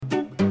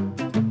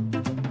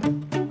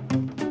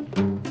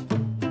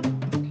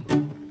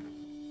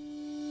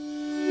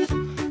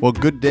Well,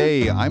 good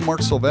day. I'm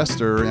Mark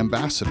Sylvester,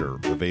 ambassador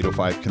of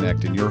 805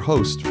 Connect, and your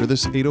host for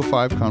this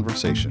 805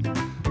 conversation,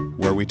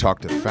 where we talk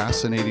to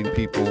fascinating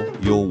people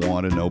you'll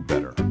want to know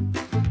better.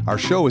 Our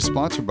show is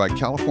sponsored by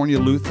California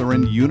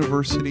Lutheran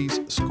University's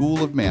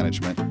School of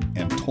Management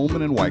and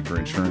Tolman & Weicker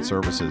Insurance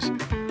Services.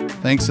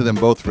 Thanks to them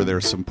both for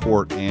their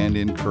support and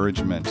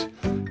encouragement.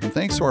 And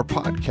thanks to our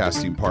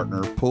podcasting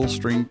partner,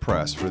 Pullstring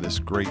Press, for this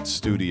great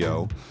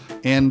studio.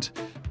 And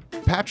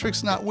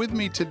Patrick's not with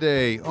me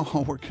today.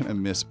 Oh, we're going to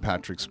miss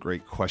Patrick's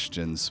great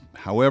questions.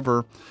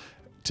 However,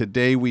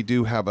 today we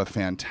do have a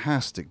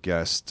fantastic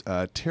guest,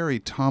 Terry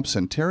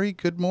Thompson. Terry,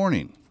 good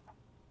morning.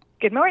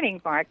 Good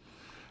morning, Mark.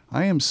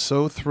 I am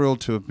so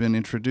thrilled to have been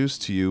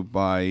introduced to you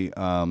by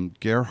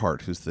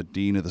Gerhardt, who's the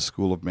Dean of the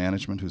School of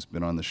Management, who's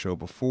been on the show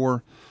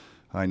before.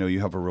 I know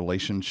you have a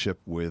relationship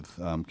with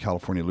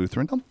California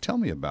Lutheran. Tell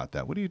me about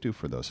that. What do you do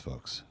for those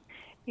folks?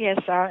 Yes,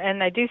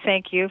 and I do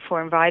thank you for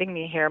inviting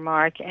me here,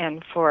 Mark,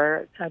 and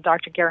for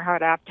Dr.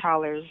 Gerhard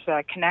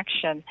Aptaler's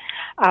connection.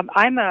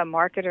 I'm a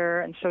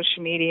marketer and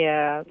social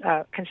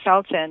media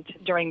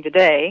consultant during the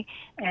day,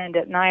 and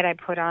at night I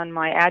put on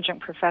my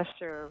adjunct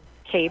professor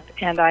cape,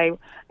 and I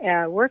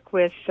work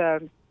with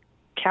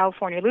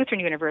California Lutheran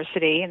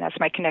University, and that's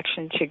my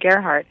connection to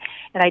Gerhard,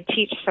 and I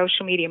teach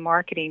social media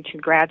marketing to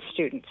grad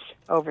students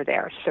over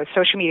there. So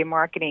social media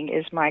marketing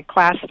is my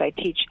class that I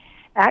teach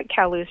at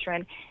Cal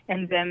Lutheran,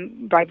 and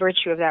then by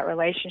virtue of that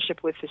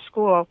relationship with the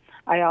school,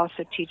 I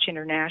also teach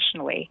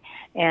internationally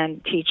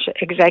and teach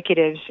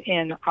executives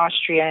in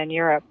Austria and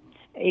Europe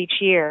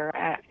each year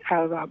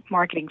of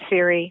marketing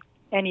theory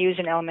and use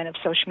an element of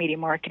social media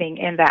marketing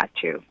in that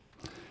too.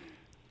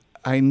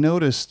 I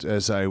noticed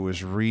as I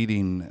was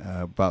reading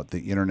about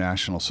the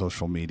international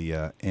social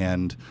media,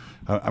 and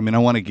I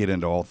want to get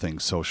into all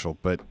things social,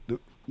 but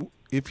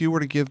if you were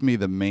to give me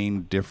the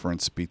main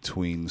difference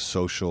between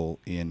social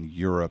in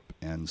Europe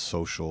and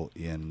social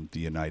in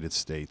the United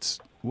States,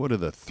 what are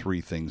the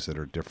three things that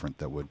are different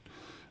that would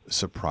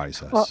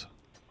surprise us?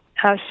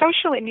 Well,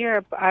 social in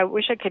Europe, I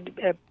wish I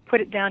could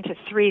put it down to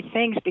three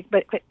things,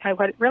 but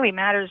what really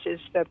matters is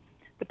the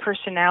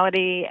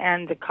personality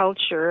and the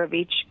culture of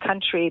each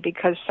country,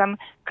 because some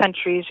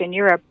countries in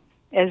Europe,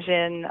 as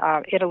in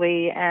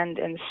Italy and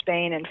in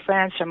Spain and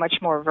France, are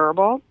much more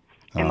verbal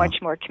and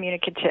much more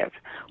communicative,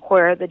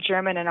 where the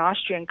German and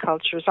Austrian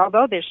cultures,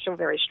 although they're still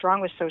very strong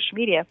with social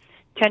media,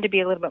 tend to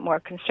be a little bit more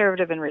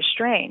conservative and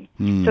restrained.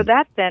 So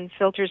that then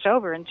filters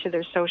over into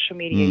their social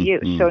media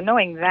use. So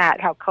knowing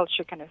that, how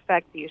culture can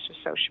affect the use of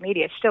social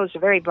media, it still is a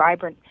very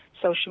vibrant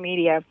social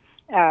media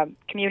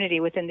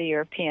community within the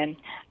European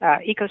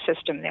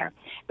ecosystem there.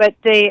 But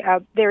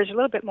there's a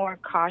little bit more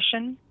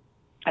caution,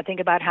 I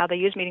think, about how they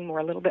use, meaning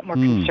a little bit more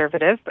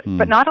conservative,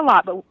 but not a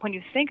lot. But when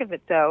you think of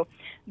it, though,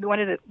 one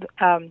of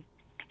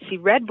the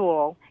Red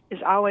Bull is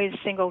always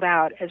singled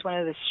out as one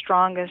of the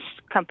strongest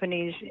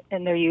companies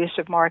in their use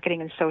of marketing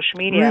and social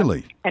media.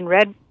 Really? And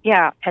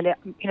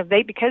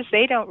because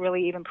they don't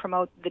really even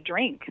promote the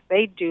drink,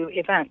 they do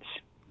events.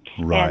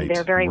 Right, and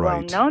they're very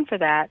well known for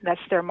that.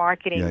 That's their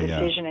marketing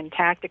decision and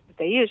tactic that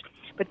they use.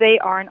 But they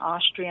are an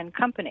Austrian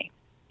company.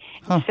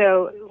 Huh.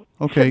 So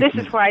this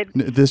is why...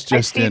 This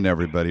just in,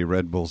 everybody.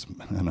 Red Bull's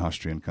an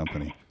Austrian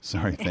company.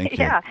 Sorry, thank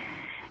you.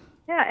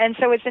 Yeah, and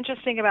so what's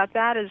interesting about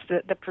that is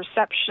the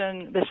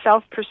perception, the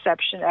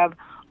self-perception of,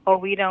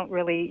 we don't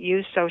really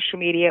use social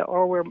media,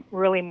 or we're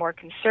really more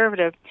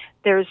conservative.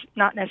 There's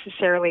not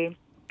necessarily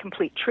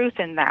complete truth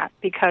in that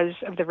because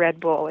of the Red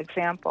Bull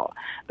example.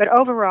 But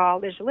overall,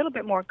 there's a little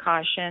bit more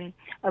caution,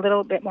 a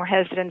little bit more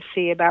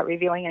hesitancy about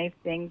revealing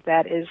anything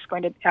that is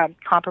going to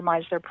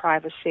compromise their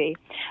privacy.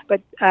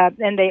 But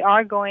and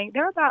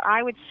they're about,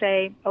 I would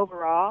say,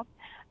 overall,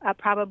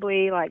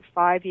 probably like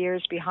 5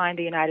 years behind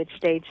the United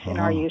States in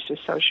our use of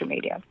social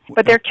media.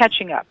 But they're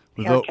catching up.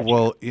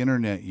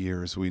 Internet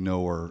years we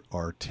know are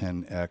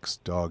 10x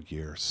dog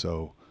years.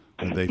 So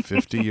are they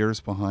 50 years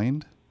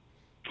behind?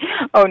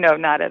 Oh, no,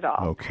 not at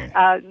all. Okay.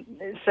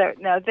 So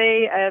no,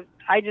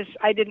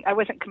 I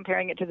wasn't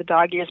comparing it to the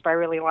dog years, but I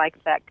really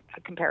liked that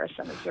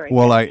comparison. It's very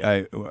good.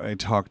 I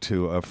talked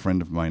to a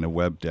friend of mine, a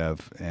web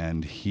dev,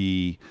 and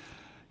he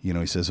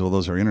says, well,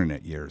 those are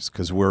internet years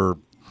because we're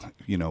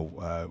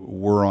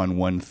on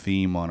one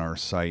theme on our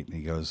site. And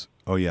he goes,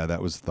 oh, yeah, that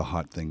was the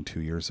hot thing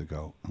 2 years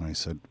ago. And I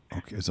said,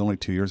 okay, it's only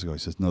 2 years ago. He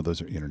says, no, those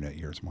are internet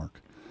years,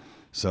 Mark.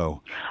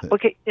 So,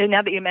 okay,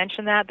 now that you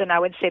mention that, then I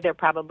would say they're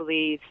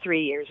probably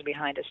 3 years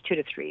behind us, 2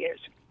 to 3 years.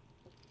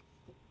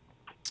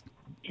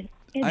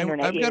 I've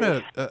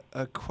got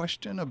a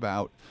question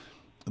about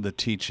the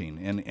teaching,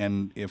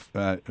 and if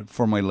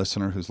for my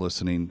listener who's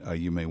listening,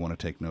 you may want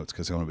to take notes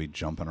because I'm going to be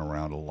jumping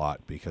around a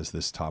lot because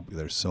this topic,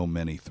 there's so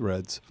many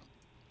threads.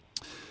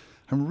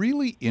 I'm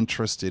really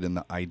interested in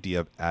the idea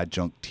of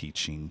adjunct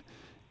teaching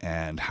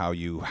and how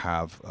you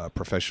have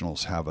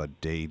professionals have a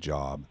day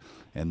job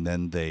and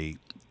then they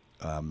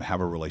have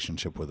a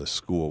relationship with a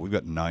school. We've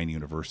got 9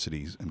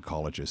 universities and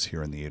colleges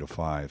here in the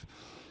 805,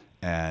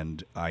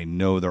 and I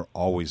know they're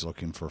always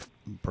looking for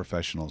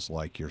professionals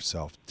like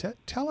yourself.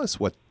 Tell us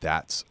what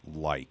that's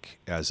like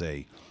as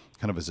a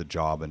kind of as a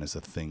job and as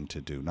a thing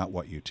to do, not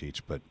what you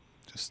teach, but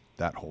just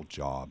that whole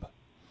job.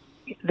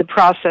 The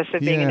process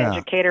of being an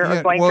educator,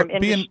 or going from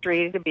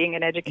industry to being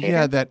an educator.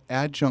 Yeah, that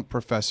adjunct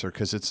professor,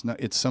 because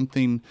it's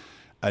something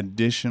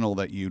additional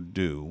that you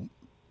do.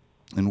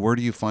 And where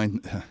do you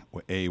find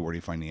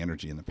the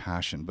energy and the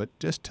passion? But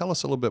just tell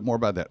us a little bit more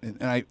about that.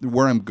 And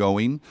where I'm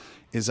going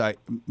is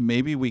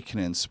maybe we can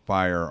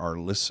inspire our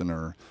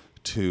listener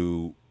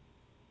to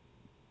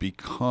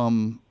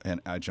become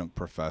an adjunct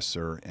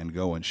professor and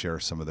go and share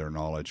some of their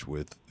knowledge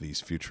with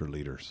these future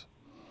leaders.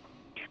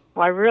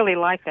 Well, I really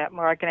like that,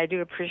 Mark, and I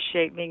do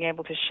appreciate being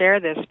able to share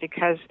this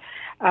because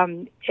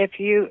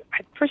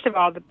first of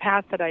all, the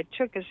path that I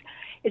took is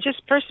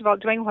just, first of all,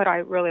 doing what I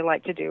really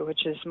like to do,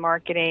 which is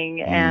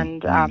marketing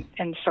and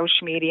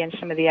social media and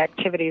some of the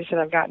activities that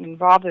I've gotten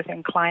involved with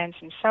in clients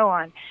and so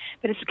on.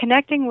 But it's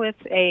connecting with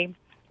a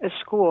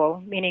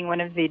school, meaning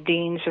one of the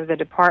deans of the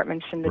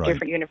departments in the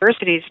different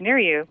universities near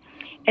you,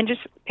 and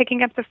just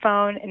picking up the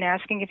phone and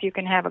asking if you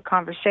can have a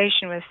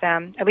conversation with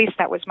them. At least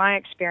that was my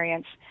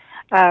experience.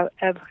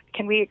 Of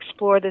can we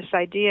explore this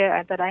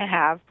idea that I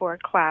have for a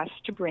class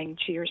to bring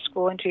to your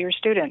school and to your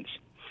students?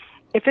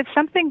 If it's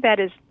something that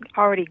is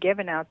already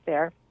given out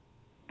there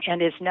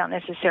and is not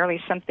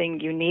necessarily something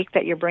unique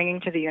that you're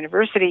bringing to the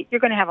university, you're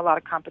going to have a lot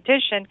of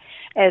competition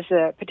as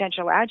a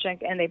potential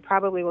adjunct, and they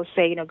probably will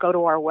say, go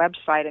to our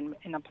website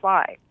and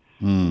apply.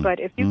 But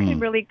if you can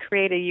really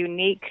create a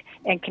unique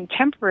and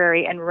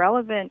contemporary and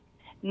relevant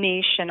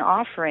niche and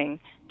offering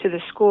to the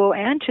school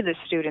and to the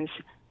students,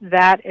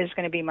 that is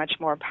going to be much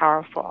more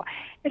powerful.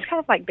 It's kind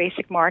of like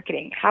basic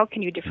marketing. How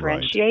can you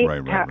differentiate?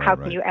 How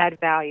can you add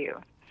value?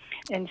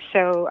 And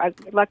so,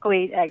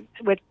 luckily,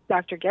 with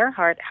Dr.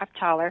 Gerhard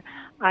Haftaler,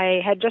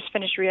 I had just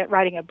finished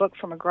writing a book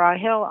for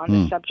McGraw-Hill on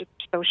the subject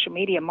of social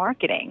media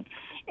marketing.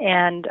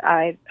 And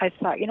I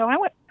thought,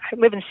 I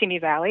live in Simi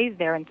Valley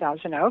there in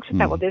Thousand Oaks. I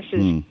thought, well, this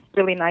is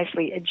really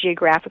nicely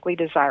geographically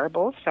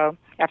desirable. So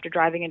after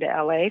driving into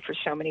L.A. for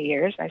so many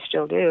years, I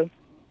still do.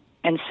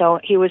 And so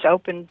he was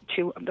open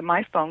to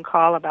my phone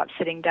call about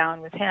sitting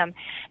down with him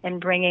and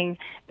bringing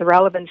the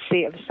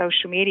relevancy of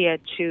social media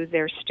to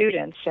their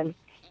students. And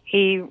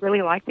he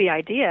really liked the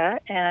idea,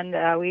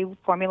 and we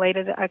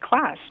formulated a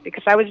class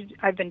because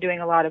I've been doing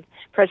a lot of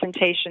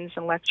presentations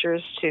and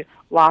lectures to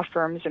law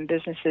firms and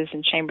businesses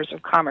and chambers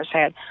of commerce. I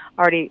had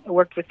already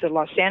worked with the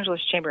Los Angeles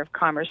Chamber of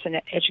Commerce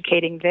in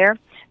educating their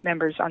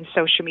members on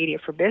social media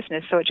for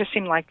business. So it just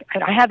seemed like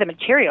I had the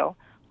material.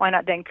 Why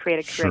not then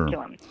create a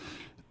curriculum?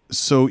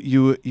 So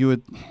you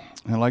would,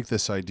 I like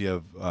this idea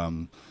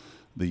of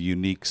the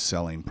unique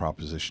selling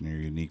proposition or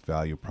unique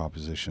value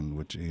proposition,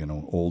 which,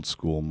 old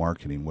school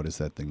marketing. What is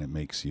that thing that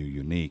makes you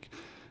unique?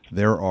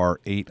 There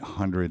are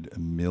 800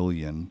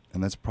 million,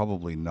 and that's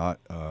probably not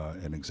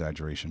an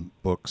exaggeration,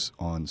 books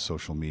on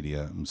social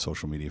media and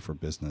social media for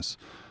business.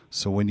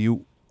 So when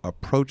you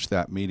approached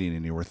that meeting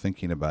and you were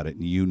thinking about it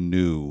and you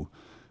knew,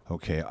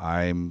 okay,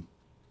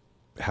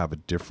 have a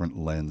different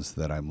lens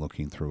that I'm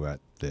looking through at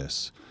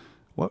this.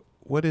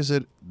 What is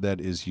it that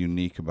is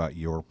unique about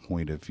your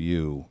point of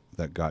view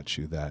that got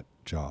you that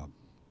job?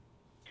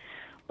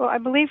 Well, I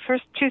believe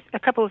a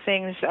couple of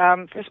things.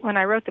 First, when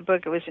I wrote the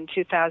book, it was in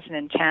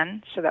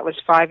 2010, so that was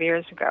 5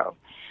 years ago.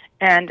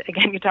 And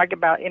again, you talk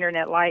about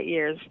internet light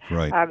years.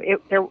 Right.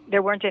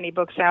 There weren't any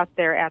books out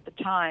there at the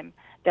time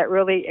that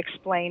really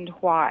explained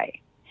why.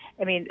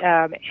 I mean,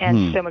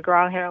 and so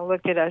McGraw-Hill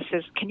looked at us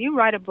as, can you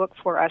write a book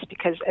for us?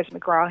 Because as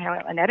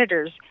McGraw-Hill and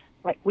editors,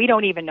 we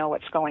don't even know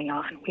what's going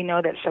on. We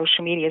know that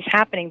social media is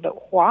happening,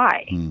 but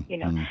why?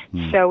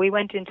 So we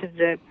went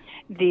into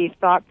the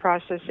thought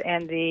process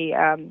and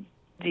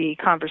the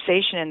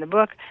conversation in the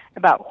book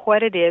about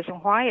what it is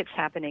and why it's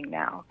happening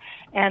now.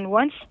 And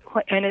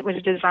it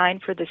was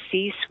designed for the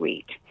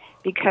C-suite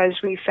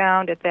because we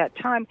found at that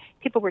time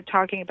people were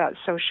talking about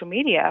social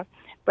media,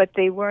 but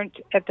they weren't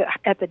at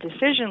the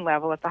decision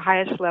level, at the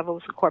highest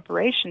levels of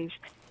corporations.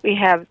 We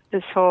have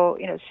this whole,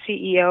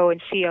 CEO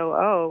and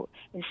COO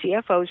and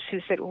CFOs who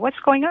said, well, what's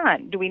going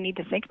on? Do we need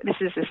to think this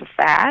is a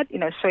fad?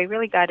 So we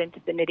really got into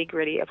the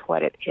nitty-gritty of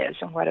what it is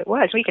and what it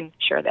was. We can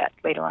share that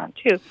later on,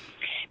 too,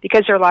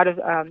 because there are a lot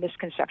of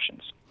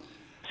misconceptions.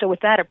 So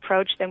with that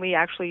approach, then we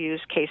actually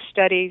use case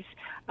studies.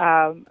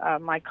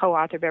 My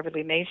co-author,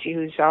 Beverly Macy,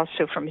 who's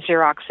also from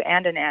Xerox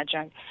and an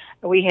adjunct,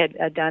 we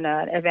had done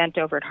an event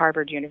over at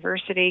Harvard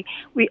University.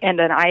 And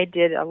then I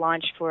did a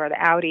launch for the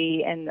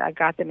Audi, and I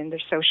got them in their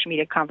social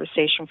media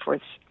conversation for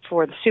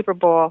the Super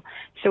Bowl.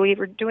 So we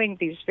were doing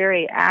these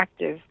very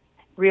active,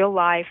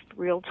 real-life,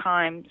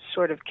 real-time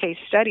sort of case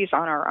studies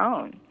on our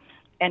own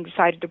and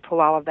decided to pull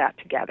all of that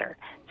together.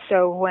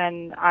 So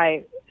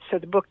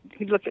the book,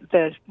 we look at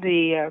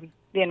the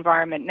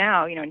environment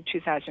now, in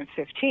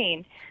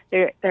 2015,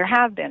 there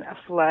have been a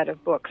flood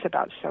of books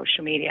about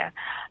social media.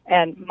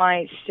 And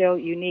my still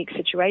unique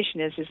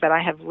situation is that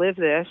I have lived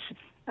this.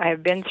 I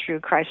have been through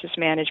crisis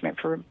management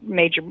for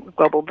major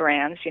global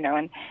brands,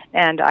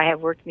 and I have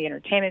worked in the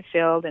entertainment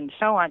field and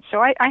so on.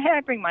 So I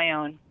bring my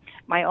own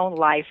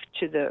life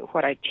to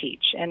what I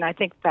teach. And I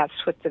think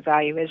that's what the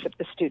value is that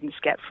the students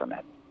get from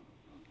it.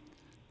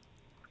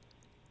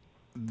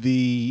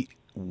 The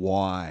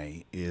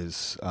why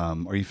is,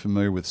 are you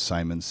familiar with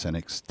Simon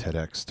Sinek's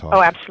TEDx talk?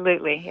 Oh,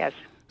 absolutely, yes.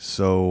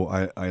 So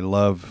I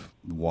love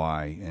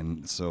why,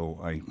 and so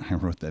I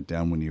wrote that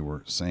down when you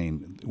were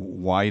saying,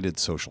 why did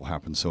social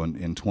happen? So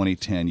in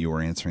 2010, you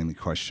were answering the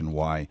question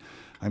why.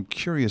 I'm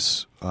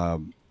curious,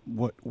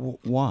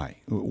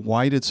 why?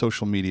 Why did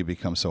social media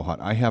become so hot?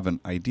 I have an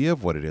idea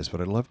of what it is, but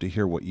I'd love to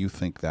hear what you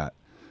think that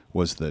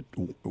was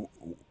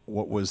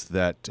what was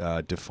that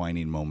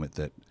defining moment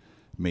that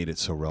made it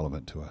so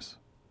relevant to us?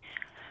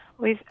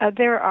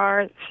 There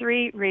are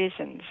three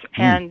reasons,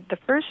 and the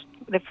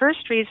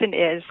first reason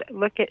is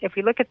if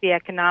we look at the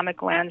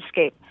economic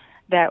landscape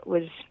that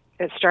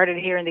started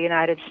here in the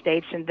United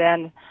States and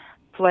then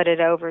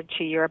flooded over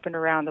to Europe and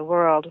around the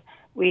world.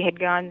 We had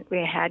gone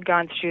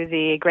through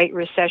the Great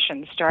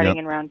Recession starting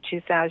in around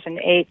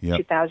 2008,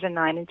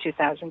 2009, and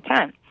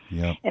 2010.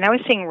 Yep. And I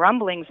was seeing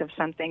rumblings of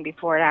something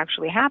before it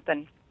actually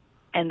happened,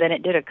 and then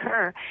it did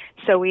occur.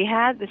 So we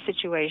had the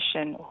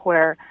situation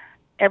where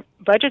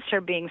budgets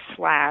are being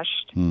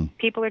slashed,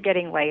 people are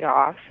getting laid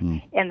off,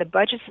 and the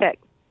budgets that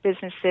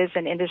businesses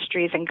and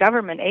industries and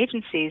government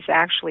agencies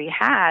actually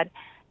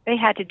they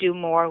had to do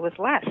more with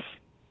less.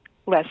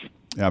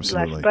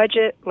 Absolutely. Less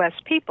budget, less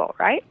people,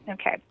 right?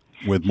 Okay.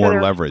 With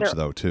more leverage,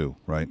 though, too,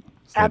 right?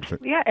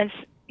 Absolutely. Yeah,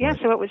 right.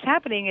 So what was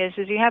happening is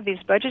you have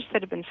these budgets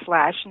that have been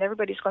slashed, and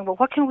everybody's going, well,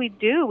 what can we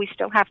do? We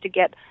still have to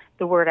get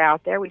the word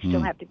out there. We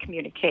still have to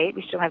communicate.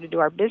 We still have to do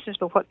our business,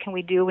 but what can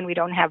we do when we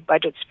don't have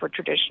budgets for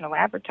traditional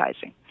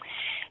advertising?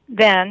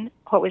 Then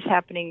what was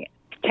happening,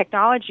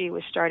 technology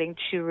was starting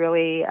to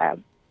really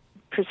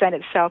present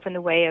itself in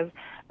the way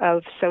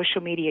of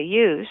social media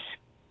use,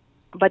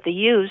 but the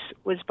use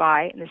was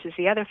by, and this is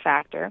the other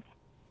factor,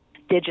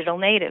 digital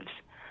natives.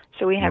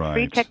 So we have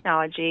free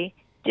technology.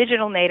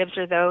 Digital natives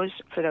are those,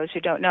 for those who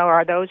don't know,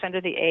 are those under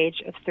the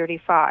age of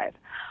 35.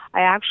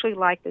 I actually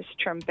like this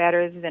term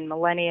better than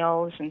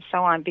millennials and so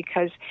on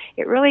because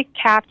it really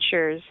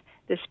captures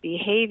this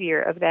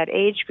behavior of that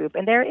age group.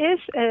 And there is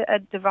a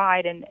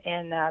divide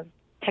in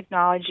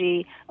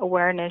technology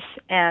awareness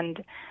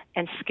and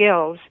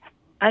skills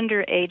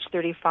under age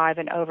 35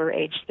 and over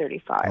age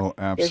 35. Oh,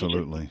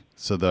 absolutely.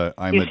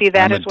 I'm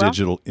a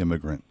digital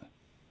immigrant.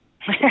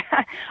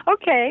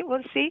 Okay,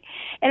 well, see,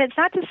 and it's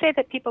not to say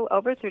that people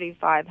over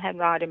 35 have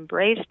not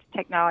embraced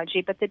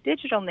technology, but the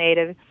digital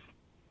native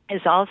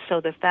is also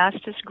the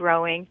fastest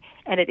growing,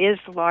 and it is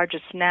the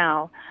largest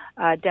now,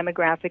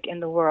 demographic in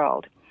the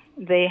world.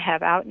 They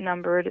have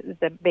outnumbered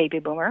the baby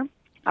boomer.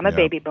 I'm a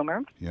baby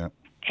boomer. Yeah.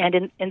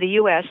 And in the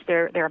U.S.,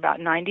 there are about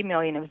 90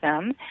 million of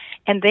them,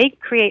 and they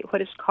create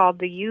what is called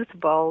the youth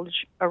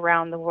bulge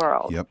around the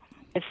world. Yep.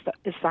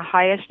 It's the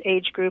highest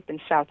age group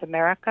in South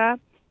America,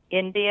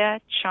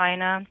 India,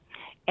 China,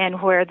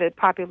 and where the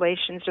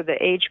populations or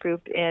the age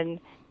group in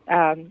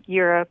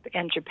Europe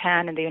and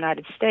Japan and the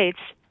United States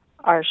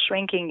are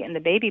shrinking in the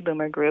baby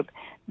boomer group,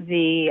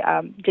 the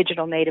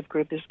digital native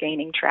group is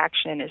gaining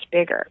traction and is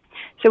bigger.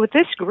 So with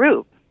this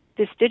group,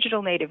 this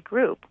digital native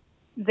group,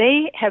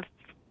 they have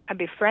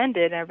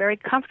befriended and are very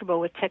comfortable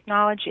with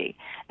technology.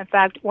 In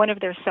fact, one of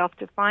their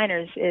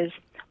self-definers is,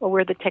 well,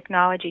 we're the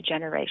technology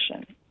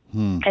generation.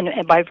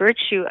 And by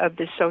virtue of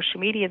the social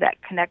media that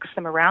connects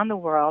them around the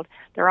world,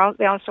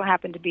 they also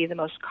happen to be the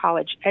most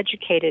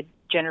college-educated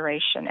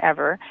generation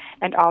ever,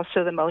 and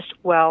also the most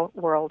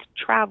world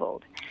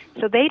traveled.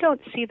 So they don't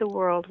see the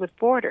world with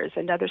borders.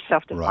 Another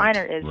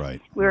self-definer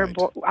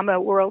I'm a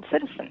world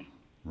citizen.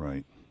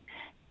 Right.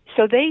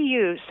 So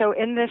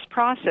in this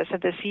process of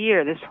this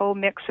year, this whole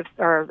mix of,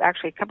 or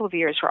actually a couple of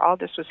years where all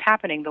this was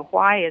happening, the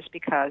why is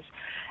because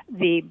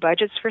the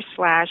budgets were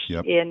slashed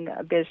in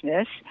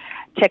business.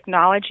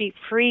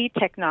 Free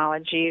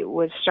technology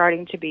was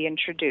starting to be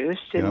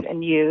introduced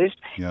and used.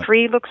 Yep.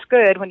 Free looks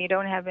good when you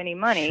don't have any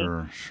money.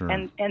 Sure.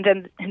 And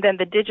then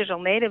the digital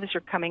natives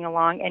are coming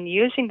along and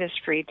using this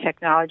free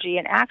technology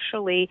and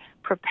actually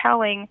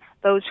propelling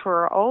those who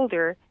are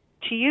older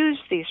to use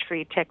these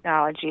free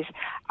technologies.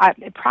 I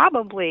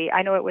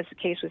know it was the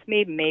case with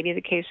me, maybe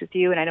the case with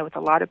you, and I know with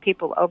a lot of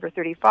people over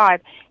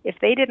 35, if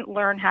they didn't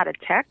learn how to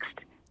text,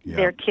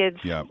 their kids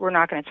were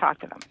not going to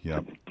talk to them.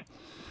 Yep.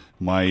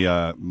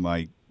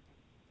 My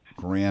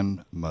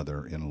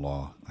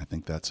grandmother-in-law, I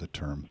think that's a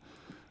term,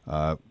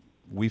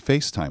 we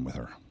FaceTime with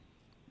her,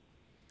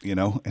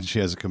 and she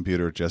has a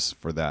computer just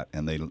for that.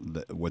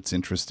 And what's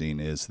interesting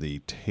is the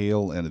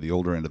tail end of the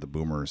older end of the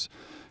boomers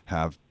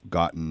have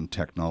gotten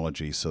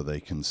technology so they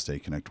can stay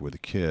connected with the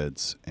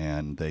kids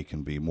and they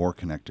can be more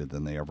connected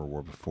than they ever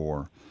were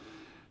before.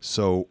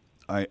 So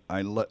I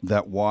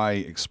that why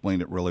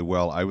explained it really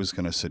well. I was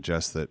going to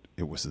suggest that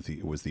it was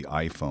the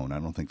iPhone. I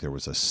don't think there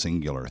was a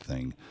singular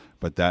thing,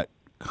 but that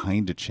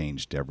kind of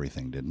changed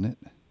everything, didn't it?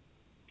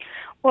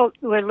 Well,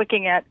 we're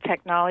looking at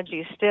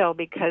technology still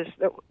because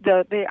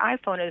the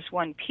iPhone is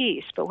one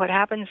piece, but what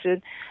happens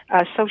is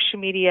social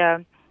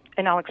media.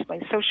 And I'll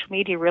explain. Social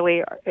media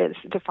really is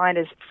defined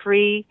as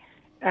free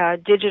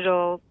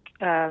digital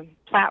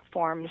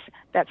platforms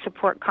that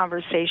support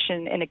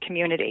conversation in a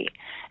community.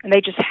 And they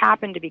just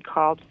happen to be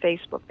called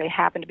Facebook. They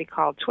happen to be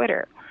called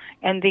Twitter.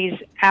 And these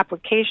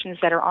applications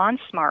that are on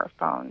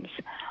smartphones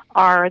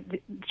are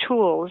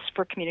tools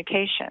for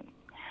communication.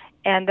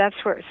 And that's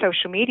where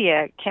social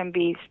media can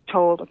be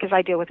told, because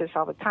I deal with this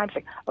all the time. It's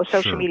like, oh,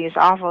 social media is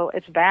awful,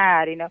 it's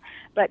bad,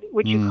 But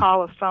would you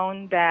call a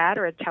phone bad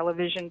or a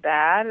television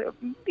bad?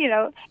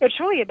 It's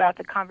really about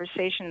the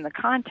conversation and the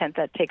content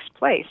that takes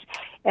place.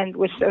 And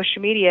with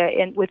social media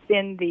and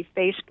within the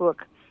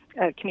Facebook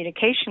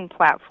communication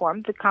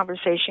platform, the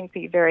conversation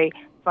can be very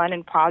fun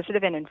and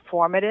positive and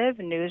informative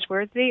and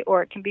newsworthy,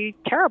 or it can be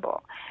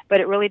terrible.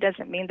 But it really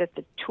doesn't mean that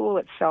the tool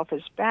itself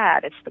is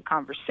bad. It's the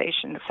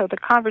conversation. So the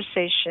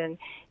conversation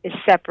is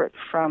separate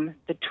from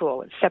the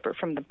tool. It's separate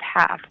from the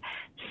path.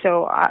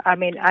 So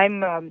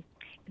the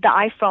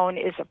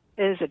iPhone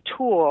is a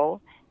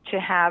tool to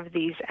have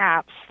these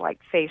apps like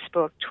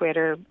Facebook,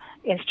 Twitter,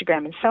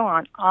 Instagram, and so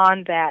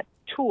on that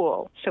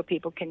tool so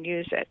people can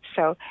use it.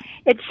 So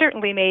it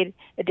certainly made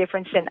a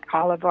difference in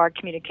all of our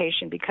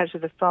communication because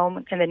of the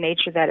phone and the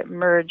nature that it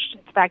merged,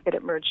 the fact that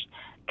it merged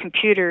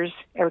computers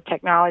or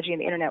technology and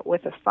the internet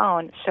with a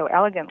phone so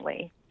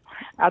elegantly.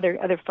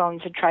 Other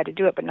phones had tried to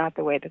do it, but not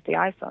the way that the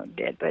iPhone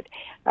did. But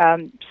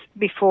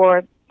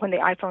before, when the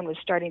iPhone was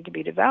starting to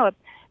be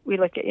developed, we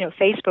looked at,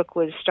 Facebook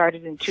was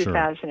started in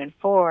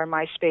 2004 and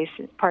MySpace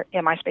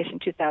in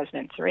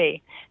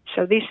 2003.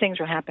 So these things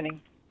were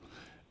happening.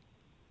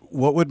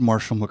 What would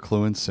Marshall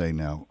McLuhan say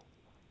now?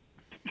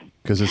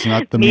 Because it's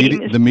not the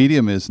medium. The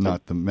medium is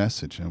not the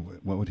message.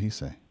 What would he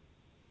say?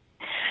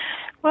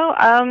 Well,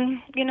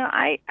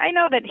 I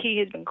know that he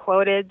has been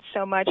quoted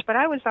so much, but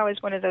I was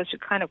always one of those who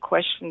kind of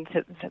questioned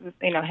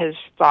his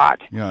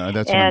thought. Yeah,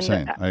 that's what I'm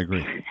saying. I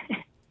agree.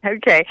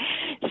 Okay,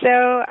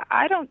 so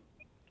I don't.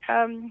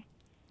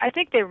 I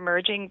think they're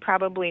merging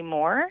probably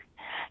more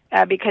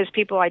because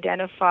people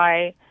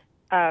identify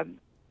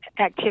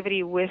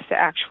activity with the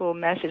actual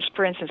message.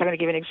 For instance, I'm going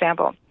to give you an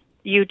example.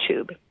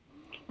 YouTube.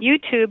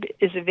 YouTube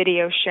is a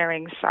video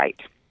sharing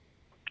site.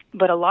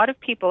 But a lot of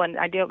people, and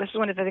this is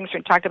one of the things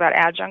we talked about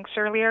adjuncts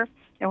earlier,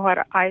 and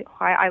why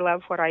I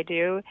love what I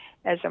do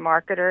as a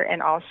marketer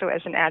and also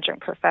as an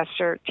adjunct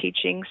professor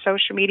teaching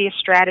social media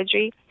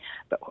strategy.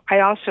 But I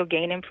also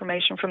gain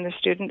information from the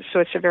students, so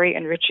it's a very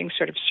enriching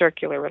sort of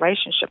circular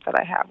relationship that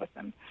I have with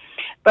them.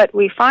 But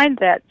we find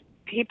that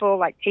people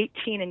like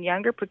 18 and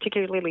younger,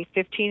 particularly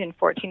 15 and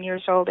 14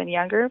 years old and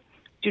younger,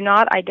 do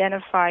not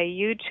identify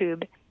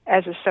YouTube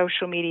as a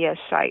social media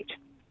site.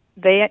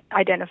 They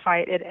identify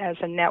it as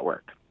a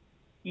network.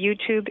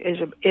 YouTube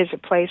is a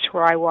place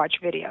where I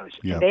watch videos.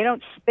 Yep. And they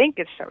don't think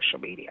it's social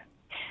media.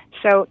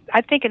 So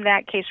I think in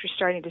that case, we're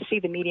starting to see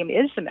the medium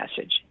is the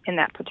message in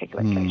that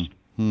particular case.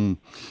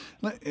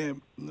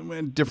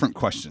 Different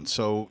question.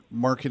 So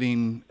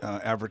marketing,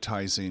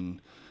 advertising,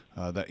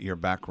 that your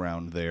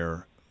background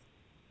there,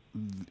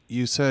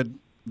 you said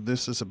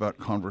this is about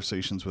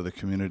conversations with a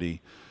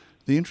community.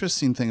 The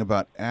interesting thing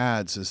about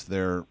ads is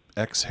they're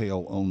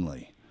exhale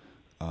only.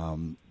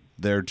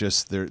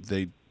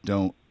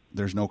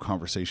 There's no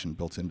conversation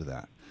built into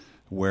that.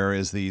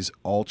 Whereas these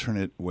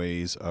alternate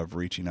ways of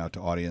reaching out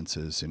to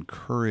audiences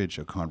encourage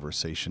a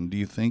conversation. Do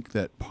you think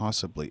that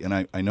possibly,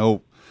 and I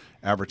know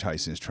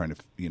advertising is trying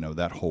to,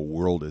 that whole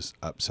world is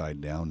upside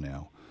down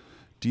now.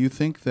 Do you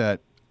think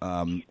that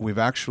we've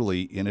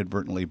actually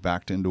inadvertently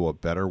backed into a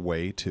better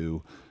way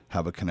to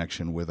have a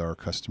connection with our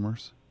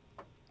customers?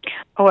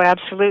 Oh,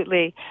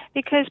 absolutely.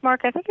 Because,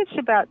 Mark, I think it's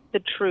about the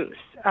truth,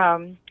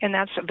 and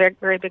that's a very,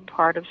 very big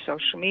part of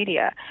social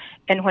media.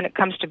 And when it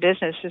comes to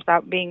business, it's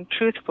about being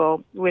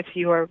truthful with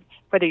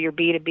whether you're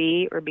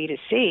B2B or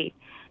B2C.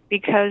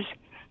 Because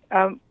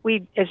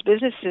we, as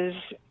businesses,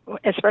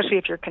 especially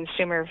if you're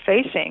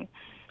consumer-facing,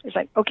 it's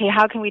like, okay,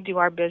 how can we do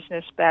our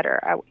business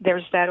better?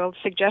 There's that old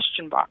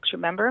suggestion box,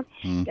 remember?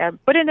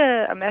 Put in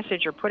a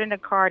message or put in a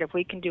card if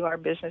we can do our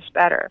business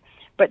better.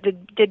 But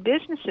did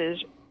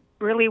businesses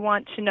really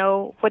want to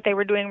know what they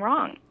were doing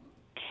wrong?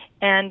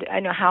 And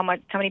I know how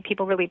many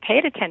people really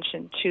paid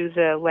attention to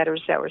the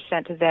letters that were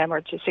sent to them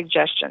or to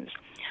suggestions.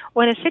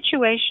 Well, in a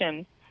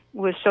situation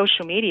with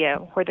social media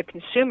where the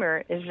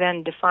consumer is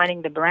then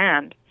defining the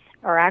brand,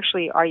 or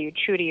actually, are you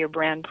true to your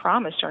brand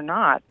promise or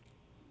not,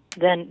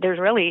 then there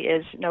really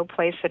is no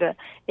place that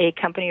a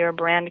company or a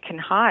brand can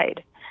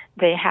hide.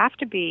 They have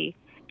to be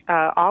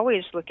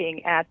always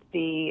looking at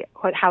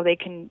how they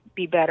can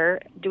be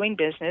better doing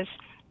business,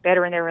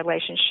 better in their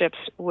relationships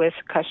with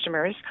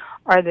customers.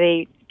 Are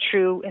they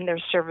true in their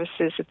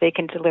services that they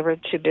can deliver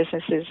to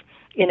businesses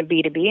in a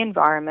B2B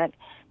environment?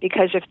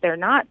 Because if they're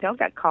not, they'll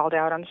get called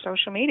out on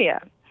social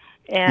media.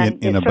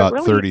 And in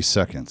about 30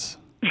 seconds.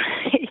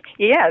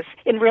 Yes,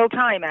 in real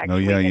time,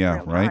 actually. Oh,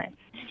 yeah, right. Time.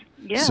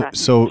 Yeah.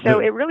 So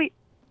it really.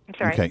 I'm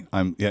sorry.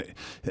 Okay.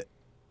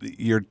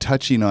 You're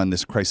touching on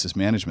this crisis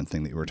management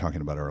thing that you were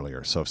talking about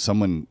earlier. So if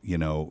someone,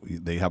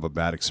 they have a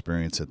bad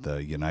experience at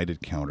the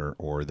United counter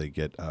or they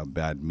get a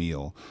bad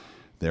meal,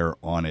 they're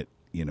on it.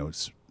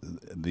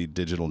 The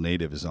digital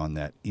native is on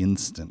that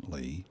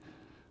instantly.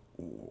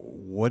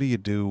 what do you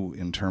do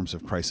in terms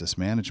of crisis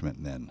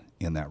management then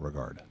in that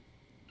regard?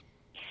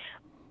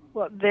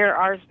 Well, there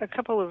are a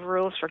couple of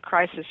rules for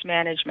crisis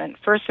management.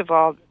 First of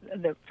all,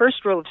 the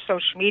first rule of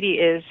social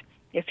media is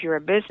if you're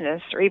a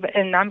business, or even,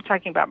 and I'm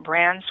talking about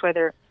brands,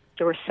 whether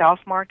yourself,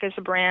 Mark, as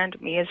a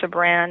brand, me as a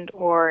brand,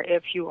 or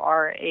if you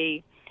are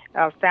a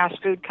fast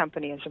food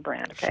company as a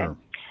brand. Okay. Sure.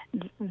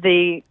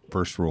 The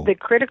first rule. The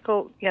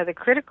critical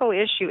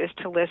issue is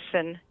to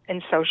listen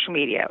in social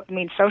media. I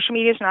mean, social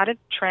media is not a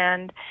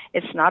trend.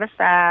 It's not a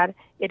fad.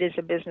 It is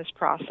a business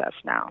process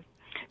now.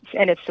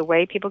 And it's the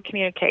way people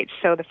communicate.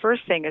 So the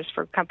first thing is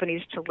for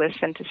companies to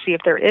listen to see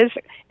if there is,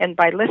 and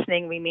by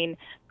listening we mean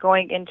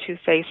going into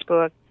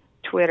Facebook,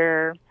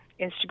 Twitter,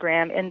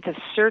 Instagram, into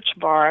the search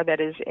bar that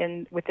is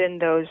within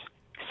those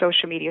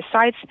social media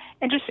sites,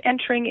 and just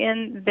entering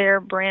in their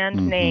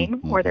brand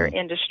name or their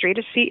industry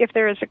to see if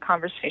there is a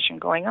conversation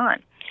going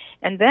on.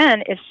 And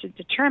then it's to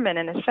determine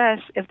and assess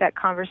if that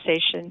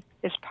conversation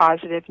is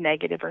positive,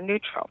 negative, or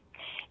neutral.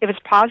 If it's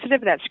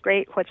positive, that's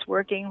great. What's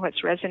working,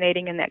 what's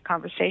resonating in that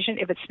conversation.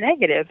 If it's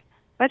negative,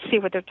 let's see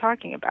what they're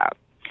talking about.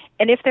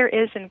 And if there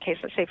is, in case,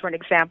 let's say for an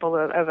example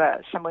of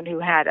someone who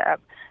had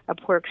a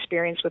poor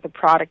experience with a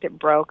product that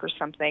broke or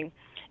something,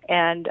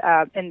 and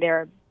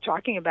they're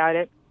talking about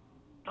it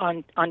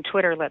on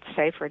Twitter, let's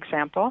say, for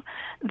example,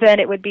 then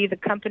it would be the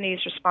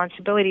company's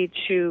responsibility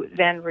to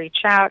then reach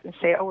out and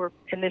say, we're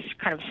in this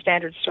kind of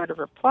standard sort of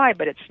reply,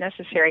 but it's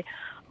necessary.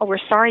 We're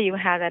sorry you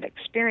had that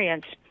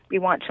experience. We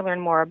want to learn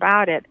more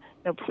about it.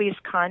 Please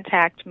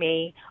contact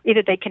me.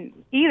 Either they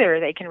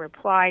can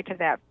reply to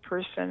that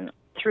person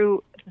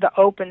through the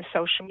open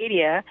social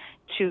media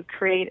to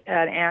create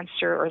an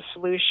answer or a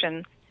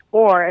solution,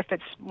 or if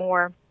it's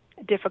more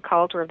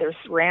difficult or there's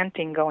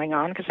ranting going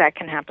on, because that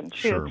can happen too,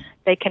 Sure.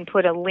 They can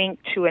put a link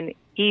to an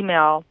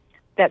email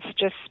that's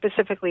just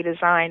specifically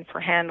designed for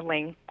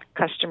handling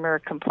customer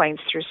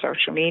complaints through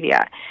social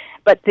media.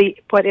 But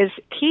what is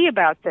key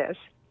about this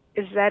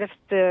is that if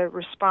the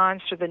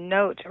response or the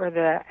note or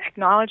the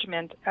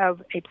acknowledgement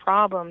of a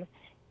problem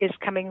is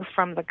coming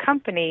from the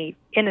company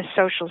in a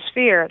social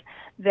sphere,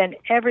 then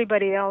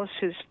everybody else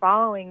who's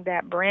following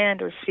that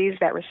brand or sees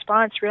that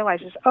response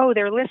realizes,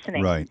 they're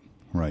listening.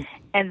 Right.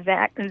 And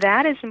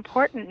that is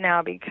important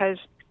now, because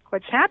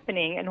what's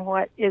happening and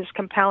what is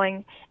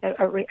compelling,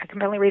 a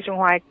compelling reason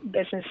why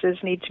businesses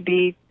need to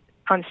be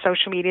on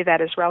social media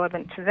that is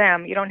relevant to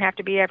them. You don't have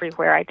to be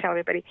everywhere. I tell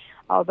everybody,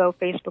 although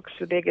Facebook's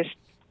the biggest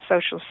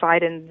social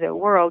site in the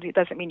world, it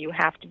doesn't mean you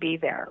have to be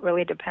there. It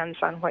really depends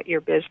on what your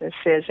business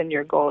is and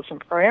your goals and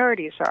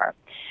priorities are.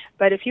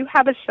 But if you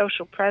have a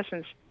social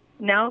presence,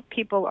 now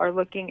people are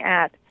looking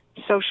at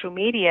social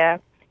media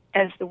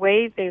as the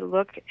way they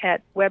look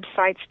at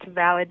websites to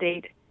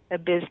validate a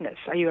business.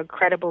 Are you a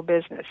credible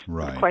business?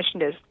 Right. The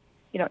question is,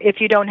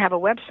 if you don't have a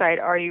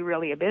website, are you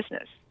really a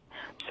business?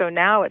 So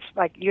now it's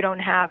like you don't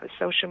have a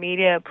social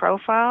media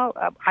profile.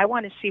 I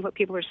want to see what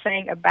people are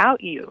saying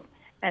about you,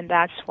 and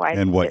that's why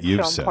and what it's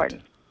you've so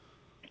important.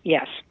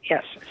 Yes.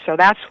 So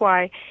that's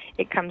why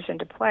it comes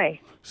into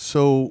play.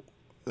 So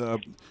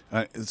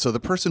the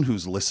person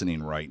who's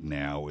listening right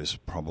now is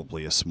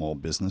probably a small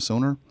business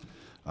owner.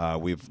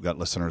 We've got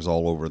listeners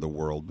all over the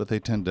world, but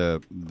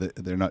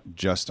they're not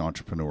just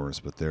entrepreneurs,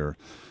 but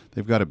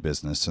they've got a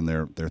business and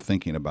they're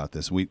thinking about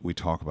this. We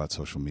talk about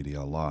social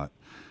media a lot.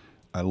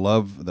 I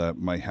love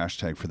my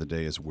hashtag for the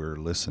day is we're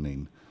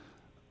listening.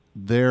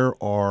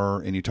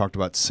 And you talked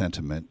about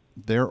sentiment,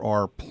 there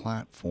are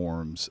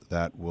platforms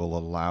that will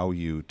allow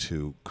you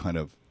to kind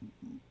of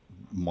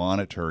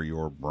monitor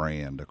your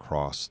brand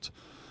across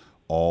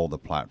all the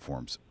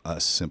platforms.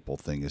 A simple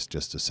thing is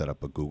just to set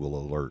up a Google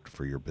alert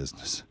for your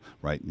business,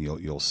 right? And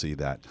you'll see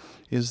that.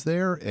 Is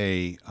there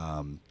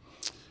an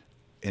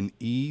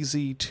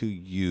easy to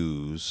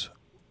use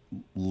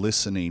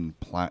listening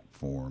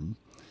platform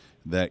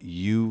that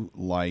you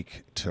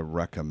like to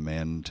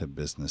recommend to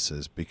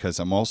businesses? Because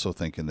I'm also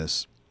thinking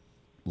this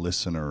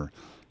listener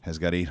has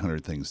got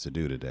 800 things to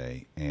do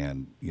today,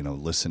 and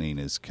listening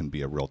can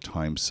be a real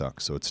time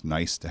suck. So it's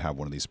nice to have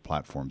one of these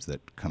platforms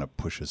that kind of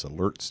pushes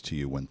alerts to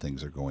you when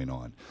things are going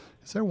on.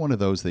 Is there one of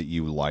those that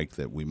you like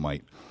that we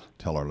might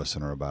tell our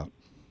listener about?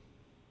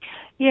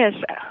 Yes,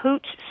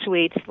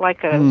 Hootsuite,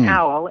 like an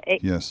owl.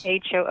 Yes.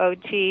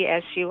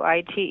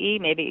 HOOTSUITE.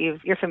 Maybe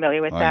you're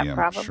familiar with that,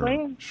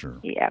 probably. Sure.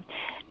 Yeah,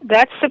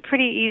 that's a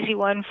pretty easy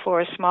one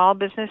for a small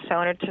business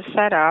owner to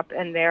set up,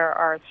 and there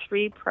are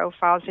 3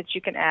 profiles that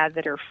you can add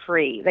that are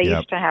free. They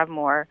used to have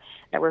more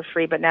that were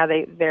free, but now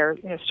they're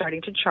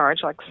starting to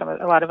charge, like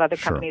a lot of other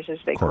companies as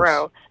they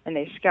grow and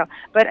they scale.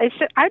 But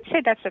I'd say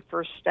that's the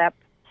first step.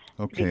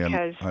 Okay,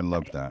 I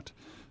love that.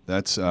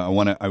 That's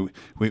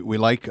we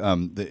like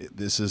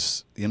this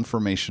is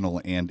informational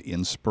and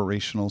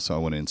inspirational, so I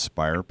want to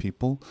inspire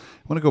people. I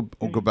want to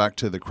go back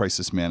to the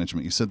crisis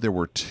management. You said there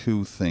were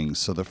 2 things.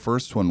 So the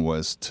first one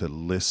was to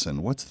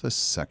listen. What's the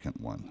second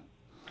one?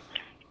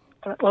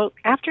 Well,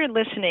 after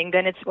listening,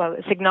 then it's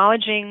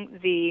acknowledging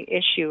the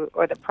issue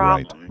or the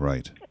problem.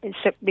 Right.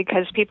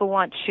 Because people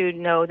want to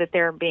know that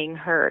they're being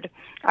heard.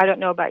 I don't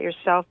know about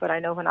yourself, but I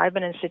know when I've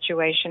been in a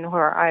situation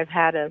where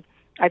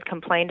I've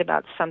complained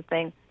about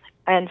something,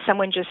 and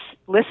someone just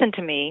listened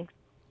to me,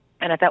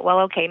 and I thought,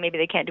 well, okay, maybe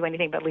they can't do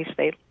anything, but at least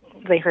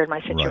they heard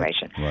my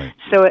situation. Right.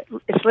 So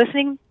it's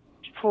listening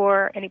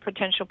for any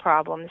potential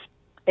problems,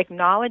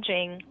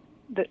 acknowledging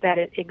that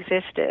it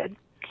existed.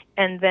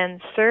 And then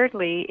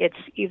thirdly, it's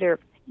either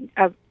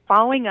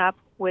following up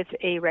with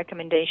a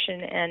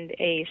recommendation and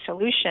a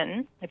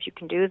solution, if you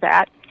can do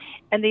that.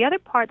 And the other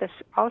part that's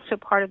also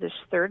part of this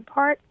third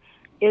part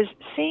is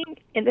seeing,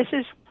 and this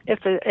is if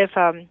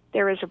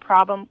there is a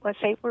problem, let's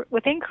say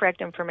with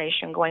incorrect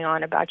information going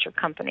on about your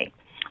company.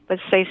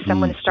 Let's say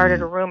someone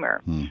started a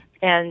rumor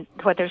and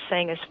what they're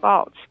saying is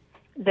false.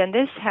 Then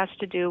this has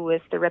to do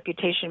with the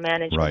reputation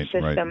management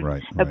system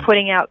of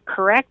putting out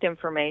correct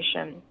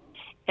information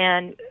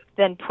and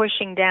then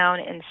pushing down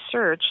in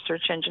search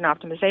engine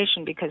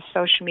optimization, because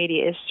social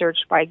media is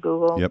searched by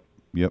Google,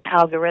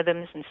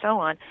 algorithms, and so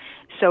on.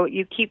 So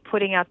you keep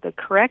putting out the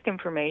correct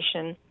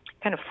information,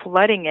 kind of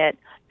flooding it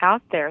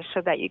out there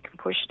so that you can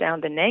push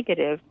down the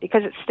negative,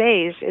 because it's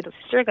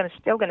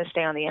still going to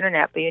stay on the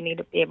internet, but you need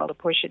to be able to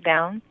push it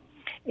down,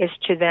 is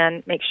to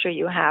then make sure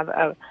you have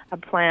a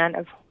plan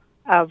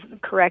of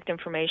correct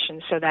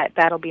information so that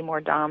that'll be more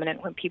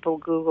dominant when people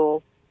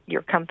Google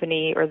your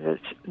company or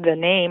the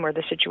name or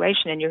the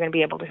situation, and you're going to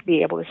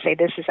be able to say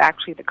this is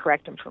actually the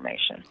correct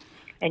information,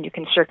 and you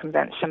can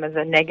circumvent some of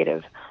the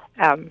negative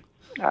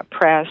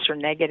press or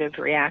negative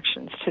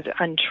reactions to the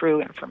untrue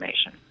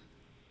information.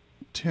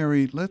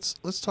 Terry, let's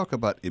talk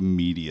about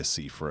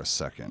immediacy for a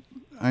second.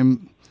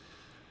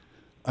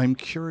 I'm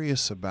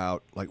curious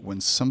about, like,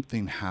 when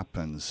something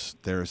happens,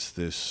 there's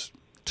this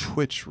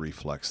twitch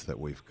reflex that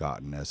we've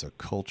gotten as a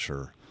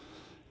culture,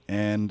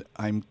 and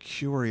I'm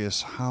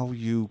curious how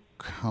you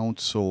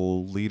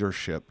counsel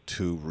leadership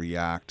to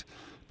react,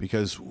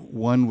 because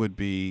one would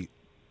be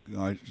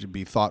to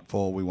be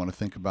thoughtful. We want to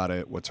think about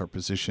it. What's our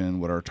position?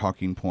 What are our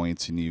talking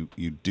points? And you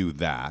do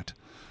that,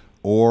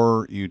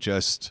 or you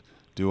just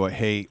do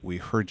hey, we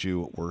heard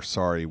you. We're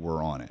sorry.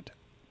 We're on it.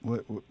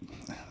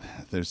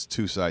 There's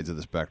two sides of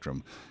the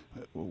spectrum.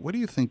 What do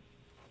you think?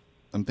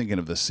 I'm thinking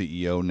of the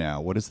CEO now.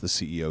 What does the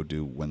CEO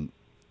do when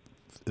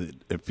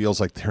it feels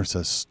like there's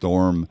a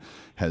storm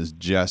has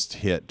just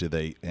hit? Do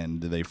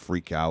they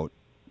freak out?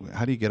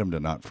 How do you get them to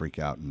not freak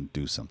out and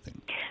do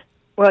something?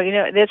 Well,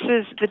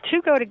 the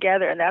two go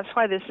together, and that's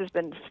why this has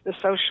been, the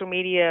social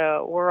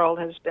media world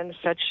has been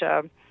such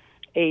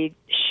a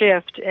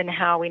shift in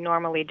how we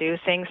normally do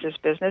things as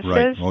businesses.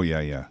 Right. Oh,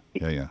 yeah.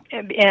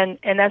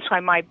 And that's why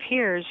my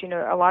peers,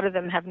 a lot of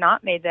them have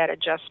not made that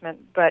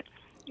adjustment, but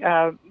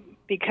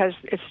because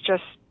it's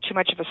just too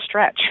much of a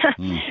stretch.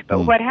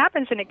 But what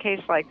happens in a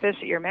case like this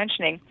that you're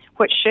mentioning,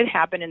 what should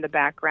happen in the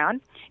background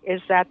is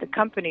that the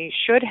company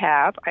should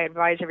have, I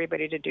advise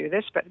everybody to do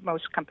this, but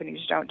most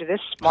companies don't do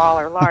this, small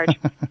or large,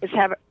 is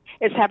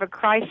have a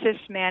crisis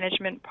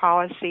management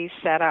policy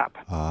set up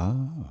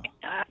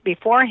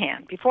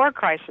beforehand, before a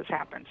crisis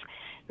happens,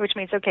 which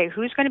means, okay,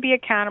 who's going to be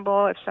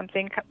accountable if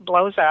something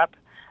blows up,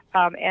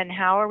 and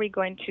how are we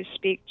going to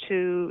speak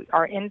to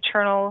our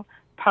internal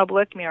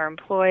public, our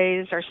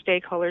employees, our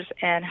stakeholders,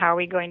 and how are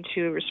we going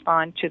to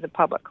respond to the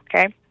public,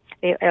 okay,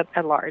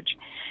 at large.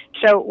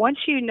 So once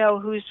you know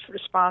who's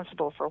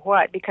responsible for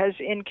what, because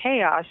in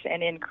chaos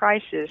and in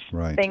crisis,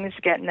 things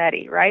get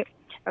nutty, right?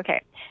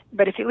 Okay,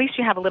 but if at least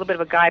you have a little bit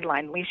of a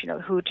guideline, at least you know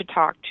who to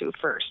talk to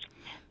first.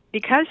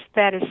 Because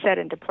that is set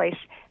into place,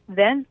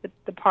 then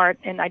the part,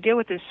 and I deal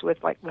with this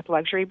with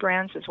luxury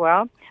brands as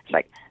well, it's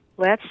like,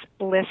 let's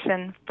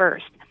listen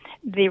first.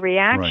 The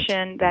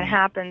reaction that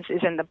happens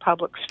is in the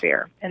public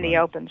sphere, in the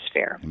open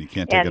sphere. And you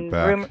can't take it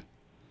back.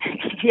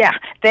 Yeah,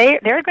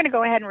 they're going to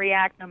go ahead and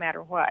react no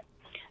matter what.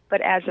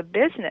 But as a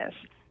business,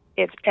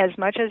 it's as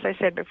much as I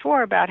said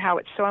before about how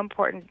it's so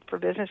important for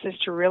businesses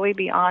to really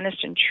be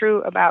honest and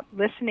true about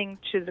listening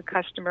to the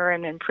customer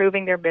and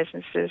improving their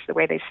businesses the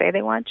way they say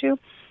they want to.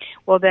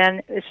 Well,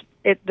 then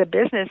the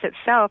business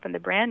itself and the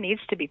brand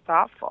needs to be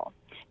thoughtful,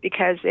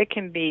 because it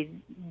can be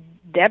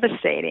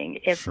devastating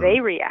if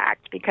they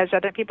react because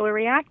other people are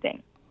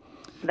reacting.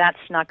 That's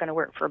not going to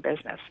work for a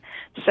business.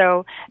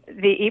 So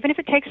even if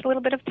it takes a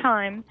little bit of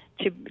time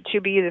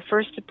to be the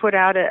first to put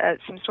out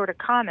some sort of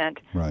comment,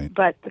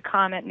 but the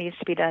comment needs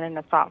to be done in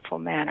a thoughtful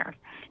manner.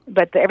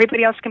 But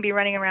everybody else can be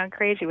running around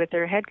crazy with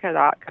their head cut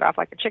off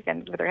like a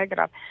chicken with their head cut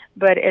off.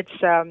 But it's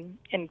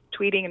in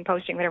tweeting and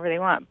posting whatever they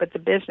want. But the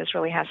business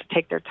really has to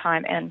take their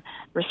time and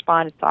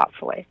respond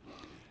thoughtfully.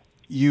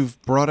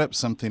 You've brought up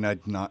something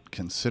I'd not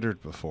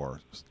considered before.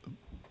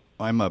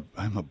 I'm a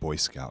Boy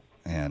Scout,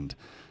 and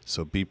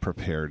so be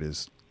prepared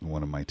is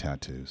one of my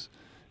tattoos.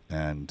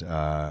 And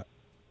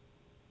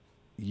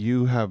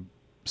you have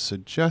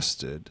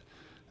suggested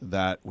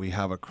that we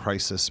have a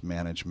crisis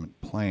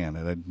management plan,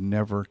 and I'd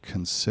never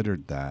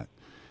considered that.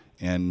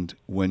 And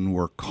when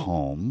we're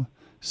calm,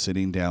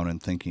 sitting down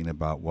and thinking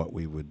about what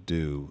we would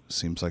do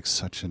seems like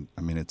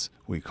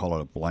we call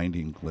it a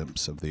blinding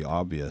glimpse of the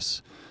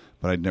obvious,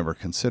 but I'd never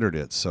considered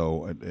it.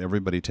 So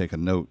everybody take a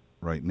note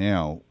right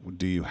now.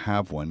 Do you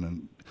have one?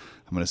 And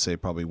I'm going to say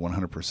probably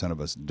 100%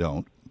 of us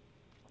don't.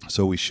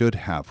 So we should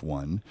have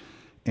one.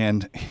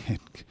 And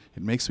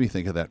it makes me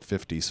think of that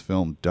 50s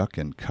film Duck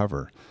and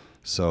Cover.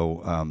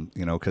 So,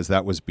 because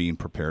that was being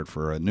prepared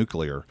for a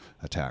nuclear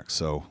attack.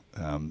 So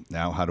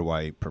now how do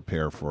I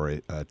prepare for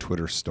a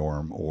Twitter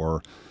storm,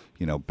 or,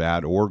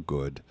 bad or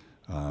good,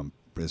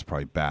 is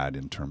probably bad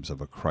in terms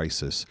of a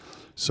crisis.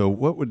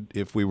 So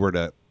if we were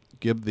to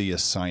give the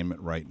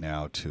assignment right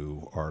now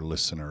to our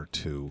listener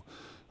to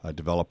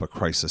develop a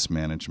crisis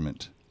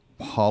management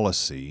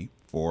policy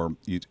for,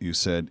 you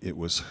said it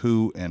was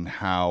who and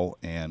how,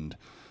 and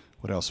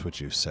what else would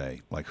you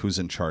say? Like who's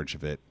in charge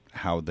of it,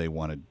 how they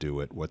want to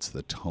do it, what's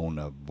the tone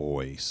of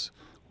voice?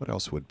 What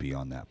else would be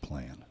on that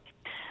plan?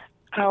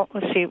 Oh,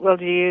 let's see. Well,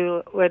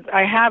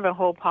 I have a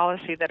whole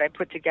policy that I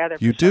put together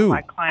for some of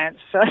my clients.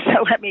 So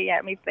let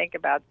me think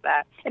about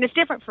that. And it's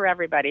different for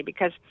everybody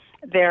because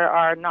there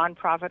are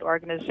nonprofit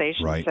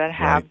organizations that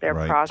have their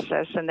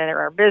process, and then there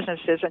are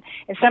businesses.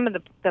 And some of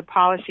the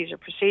policies or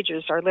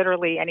procedures are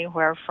literally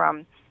anywhere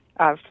from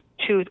 2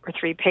 or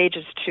 3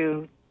 pages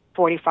to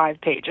 45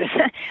 pages.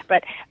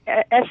 But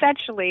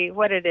essentially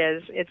what it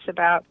is, it's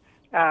about,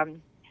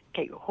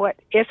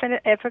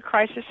 if a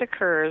crisis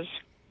occurs,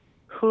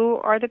 who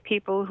are the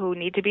people who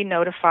need to be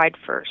notified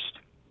first,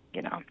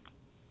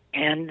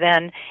 and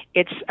then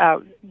it's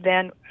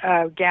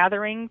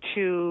gathering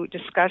to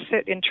discuss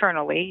it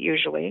internally,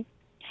 usually.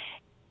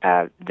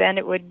 Then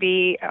it would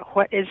be,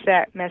 what is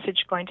that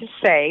message going to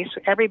say?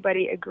 So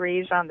everybody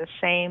agrees on the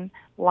same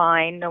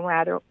line, no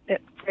matter,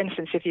 for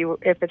instance,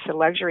 if it's a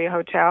luxury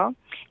hotel,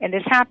 and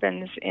this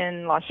happens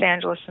in Los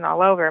Angeles and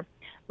all over,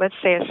 let's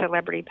say a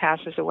celebrity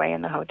passes away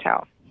in the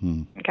hotel.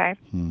 Okay?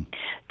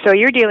 So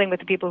you're dealing with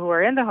the people who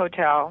are in the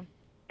hotel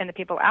and the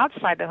people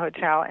outside the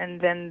hotel, and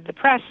then the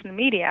press and the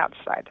media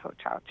outside the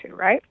hotel too,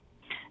 right?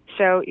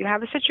 So you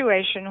have a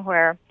situation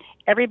where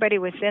everybody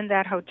within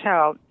that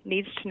hotel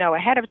needs to know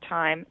ahead of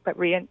time, but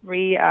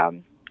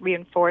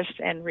reinforced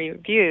and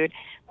reviewed,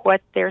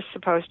 what they're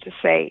supposed to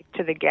say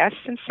to the guests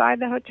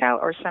inside the hotel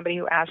or somebody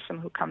who asks them,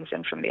 who comes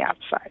in from the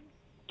outside.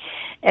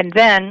 And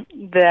then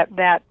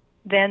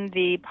then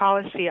the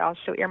policy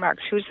also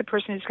earmarks who's the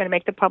person who's going to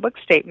make the public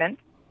statement,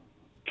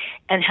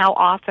 and how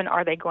often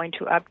are they going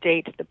to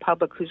update the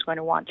public who's going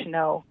to want to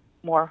know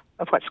more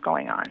of what's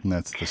going on. And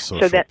that's the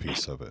social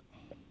piece of it.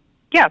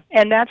 Yeah,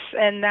 and that's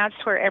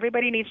where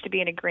everybody needs to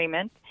be in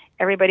agreement.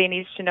 Everybody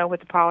needs to know what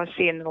the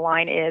policy and the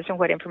line is and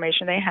what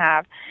information they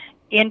have.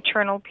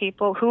 Internal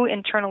people, who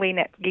internally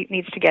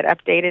needs to get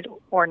updated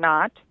or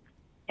not,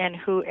 and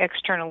who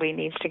externally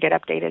needs to get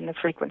updated in the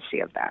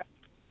frequency of that.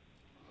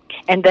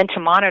 And then to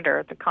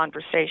monitor the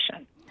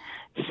conversation.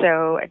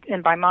 So,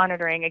 and by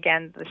monitoring,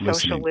 again, the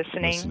social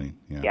listening.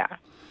 Yeah.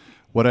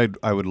 What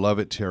I would love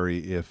it,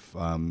 Terry, if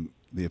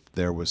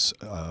there was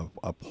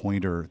a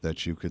pointer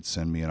that you could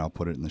send me, and I'll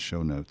put it in the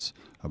show notes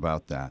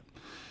about that.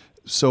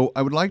 So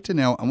I would like to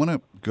I want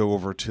to go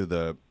over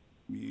to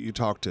you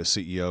talk to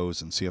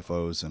CEOs and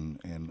CFOs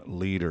and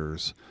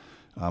leaders.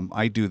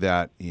 I do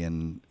that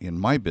in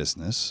my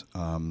business,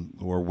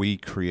 where we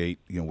create,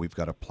 we've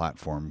got a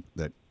platform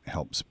that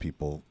helps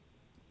people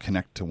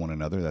connect to one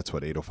another. That's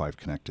what 805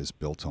 Connect is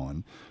built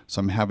on. So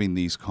I'm having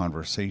these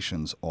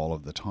conversations all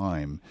of the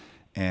time.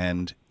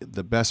 And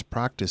the best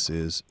practice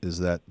is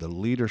that the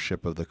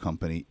leadership of the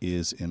company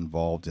is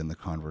involved in the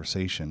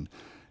conversation.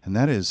 And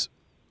that is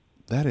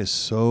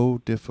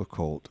so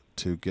difficult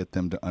to get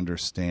them to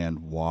understand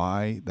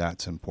why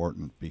that's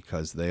important,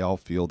 because they all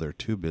feel they're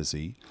too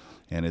busy.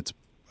 And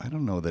I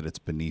don't know that it's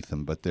beneath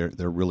them, but they're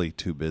really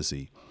too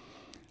busy.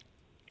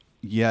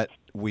 Yet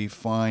we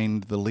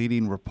find the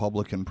leading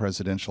Republican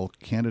presidential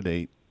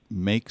candidate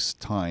makes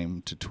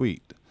time to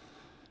tweet.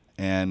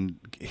 And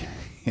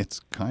it's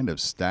kind of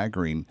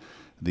staggering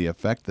the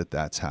effect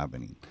that's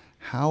happening.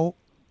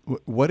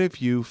 What have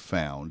you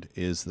found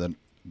is the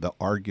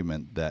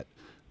argument that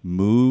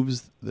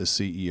moves the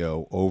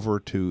CEO over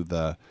to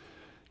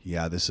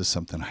this is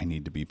something I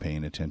need to be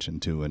paying attention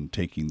to and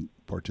taking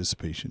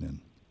participation in?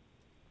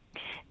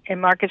 And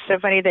Mark, it's so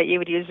funny that you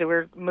would use the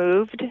word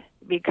moved,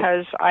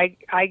 because I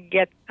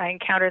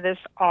encounter this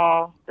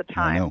all the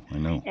time. I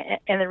know.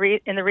 And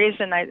the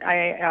reason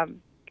I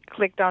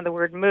clicked on the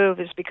word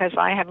move is because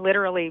I have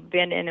literally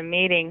been in a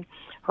meeting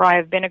where I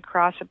have been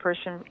across a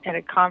person at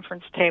a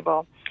conference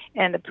table,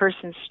 and the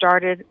person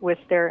started with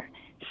their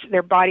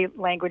body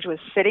language was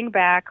sitting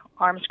back,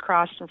 arms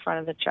crossed in front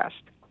of the chest.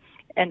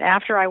 And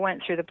after I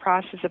went through the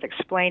process of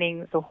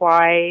explaining the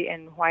why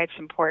and why it's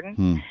important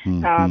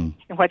and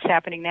what's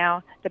happening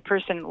now, the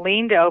person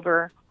leaned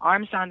over,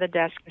 arms on the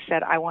desk, and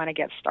said, "I want to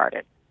get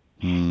started."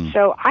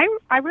 So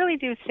I really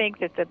do think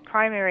that the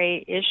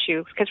primary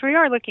issue, because we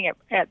are looking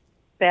at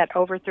that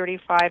over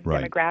 35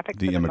 demographic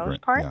for the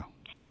most part.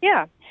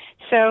 Yeah.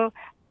 So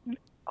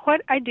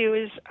what I do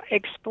is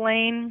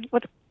explain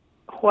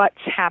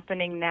what's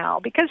happening now,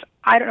 because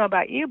I don't know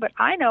about you, but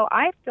I know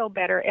I feel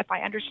better if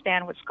I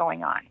understand what's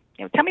going on.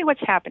 Tell me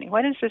what's happening.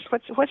 What is this?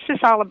 What's this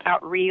all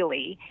about,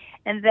 really?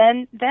 And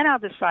then I'll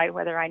decide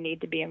whether I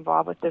need to be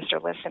involved with this or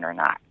listen or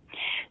not.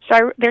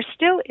 So there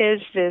still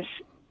is this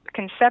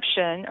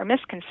conception or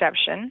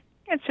misconception,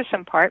 and to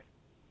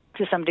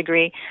some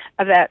degree,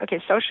 of that.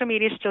 Okay, social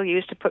media is still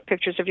used to put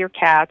pictures of your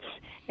cats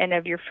and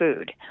of your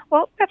food.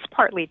 Well, that's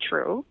partly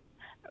true.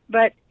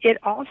 But it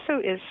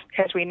also is,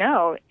 as we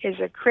know, is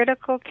a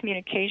critical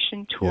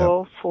communication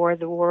tool for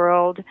the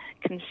world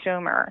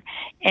consumer.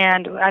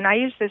 And I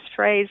use this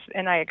phrase,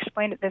 and I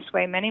explain it this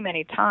way many,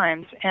 many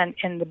times, and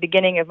in the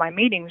beginning of my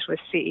meetings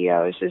with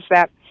CEOs, is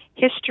that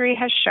history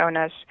has shown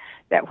us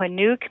that when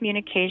new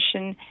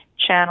communication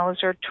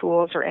channels or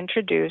tools are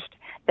introduced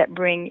that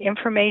bring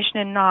information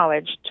and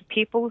knowledge to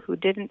people who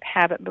didn't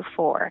have it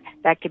before,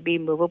 that could be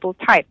movable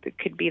type, it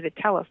could be the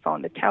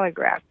telephone, the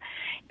telegraph.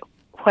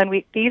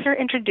 When these are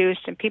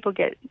introduced and people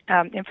get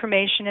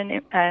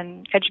information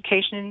and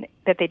education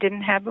that they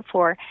didn't have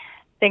before,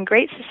 then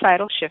great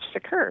societal shifts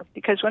occur.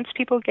 Because once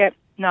people get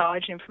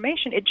knowledge and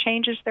information, it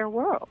changes their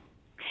world.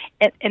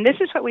 And this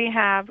is what we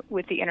have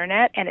with the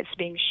Internet, and it's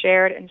being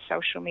shared in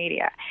social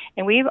media.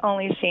 And we've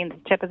only seen the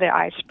tip of the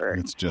iceberg.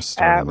 It's just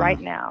right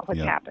now,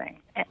 what's happening.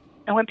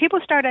 And when people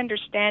start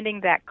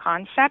understanding that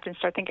concept and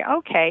start thinking,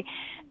 okay,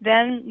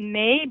 then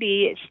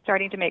maybe it's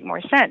starting to make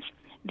more sense.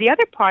 The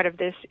other part of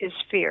this is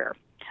fear.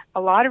 A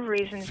lot of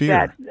reasons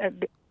fear.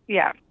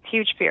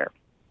 Huge fear.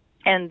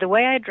 And the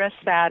way I address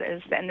that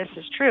is, and this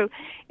is true,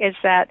 is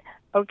that,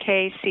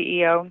 okay,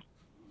 CEO,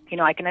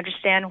 I can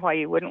understand why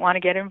you wouldn't want to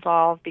get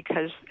involved,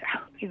 because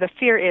the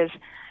fear is,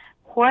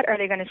 what are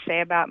they going to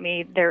say about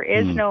me? There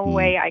is no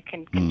way I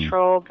can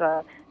control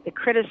the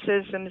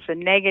criticisms, the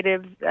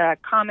negative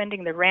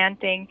commenting, the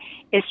ranting.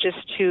 It's just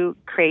too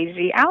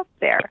crazy out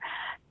there.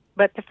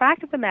 But the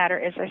fact of the matter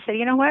is, I say,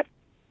 you know what?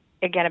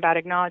 Again, about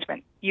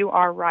acknowledgement, you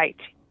are right.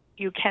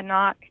 You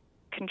cannot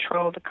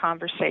control the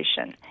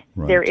conversation.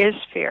 Right. There is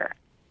fear.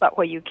 But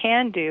what you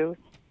can do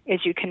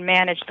is you can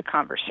manage the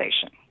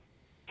conversation.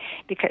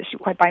 Because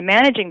by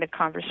managing the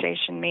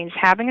conversation means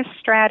having a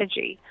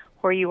strategy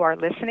where you are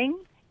listening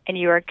and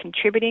you are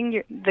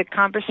contributing the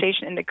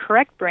conversation in the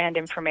correct brand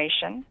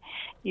information.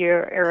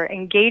 You're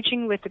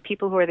engaging with the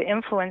people who are the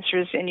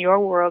influencers in your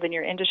world, in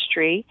your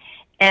industry,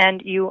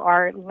 and you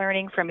are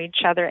learning from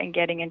each other and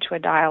getting into a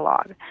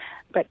dialogue.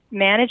 But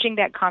managing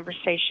that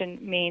conversation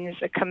means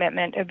a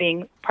commitment of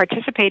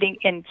participating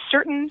in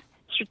certain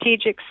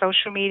strategic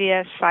social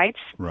media sites,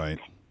 right?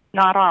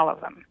 Not all of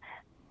them.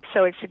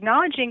 So it's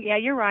acknowledging, yeah,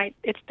 you're right.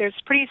 There's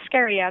pretty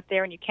scary out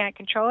there, and you can't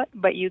control it,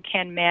 but you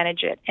can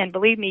manage it. And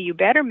believe me, you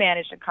better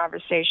manage the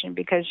conversation,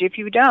 because if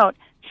you don't,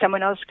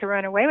 someone else could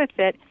run away with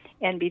it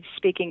and be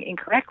speaking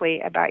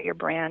incorrectly about your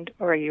brand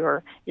or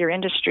your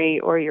industry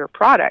or your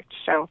product.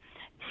 So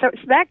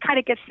that kind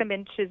of gets them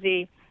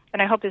into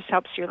and I hope this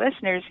helps your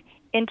listeners,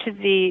 into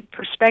the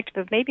perspective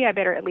of maybe I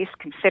better at least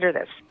consider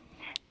this.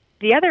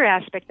 The other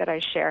aspect that I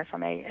share, if I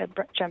may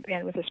jump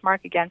in with this,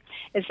 Mark, again,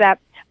 is that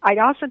I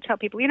also tell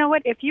people, you know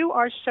what, if you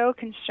are so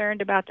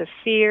concerned about the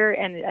fear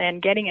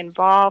and getting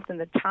involved and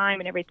the time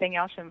and everything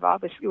else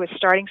involved with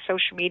starting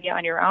social media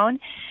on your own,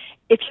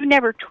 if you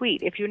never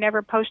tweet, if you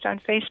never post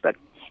on Facebook,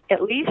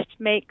 at least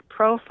make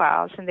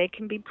profiles, and they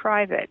can be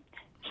private,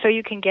 so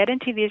you can get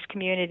into these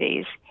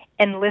communities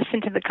and listen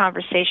to the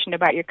conversation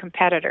about your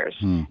competitors,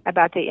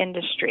 about the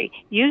industry.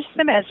 Use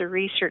them as a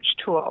research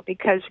tool,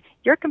 because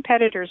your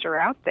competitors are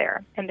out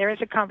there, and there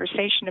is a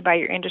conversation about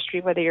your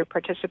industry, whether you're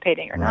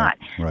participating or not.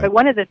 Right. But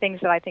one of the things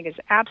that I think is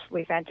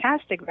absolutely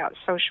fantastic about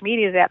social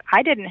media that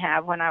I didn't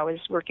have when I was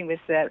working with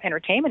the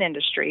entertainment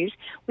industries,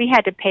 we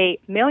had to pay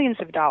millions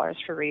of dollars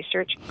for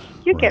research.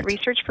 You get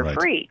research for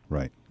free.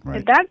 Right.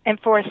 And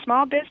for a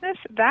small business,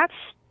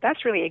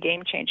 that's really a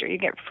game changer. You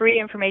get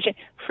free information,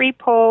 free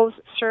polls,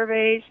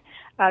 surveys.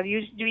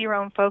 You do your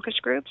own focus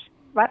groups.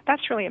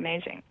 That's really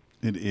amazing.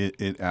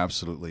 It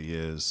absolutely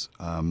is.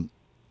 How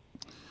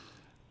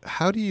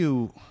do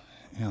you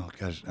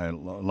gosh,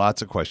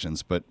 lots of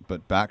questions,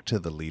 but back to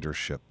the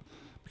leadership,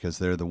 because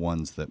they're the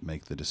ones that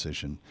make the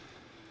decision.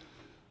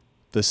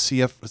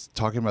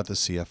 Talking about the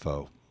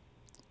CFO.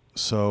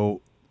 So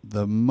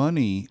the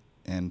money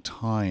and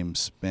time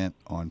spent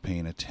on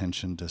paying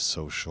attention to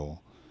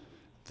social,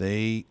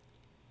 the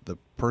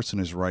person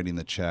who's writing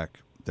the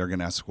check, they're going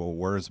to ask, well,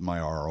 where's my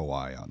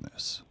ROI on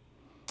this?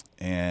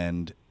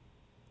 And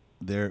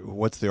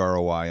what's the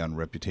ROI on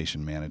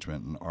reputation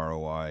management and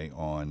ROI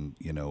on,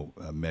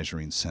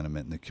 measuring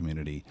sentiment in the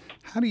community?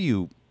 How do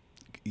you've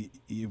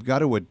got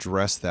to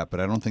address that,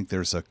 but I don't think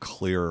there's a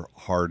clear,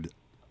 hard,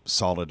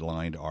 solid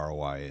lined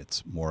ROI.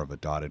 It's more of a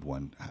dotted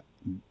one.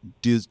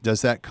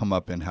 Does that come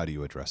up, and how do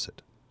you address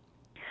it?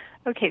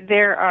 Okay,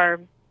 there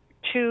are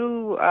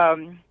two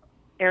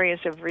areas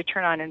of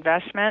return on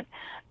investment.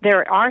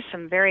 There are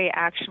some very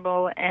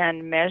actionable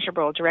and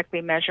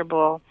directly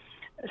measurable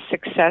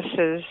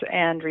successes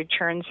and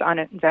returns on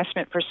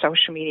investment for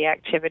social media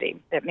activity.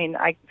 I mean,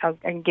 I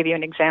can give you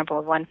an example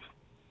of one.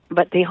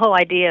 But the whole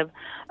idea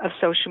of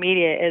social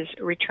media is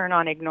return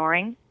on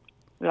ignoring.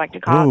 We like to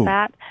call it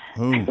that.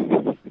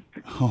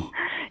 Oh,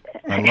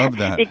 I love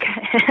that.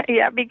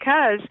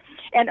 because,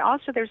 and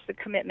also there's the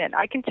commitment.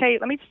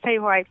 Let me just tell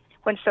you why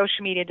when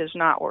social media does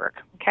not work,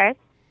 okay?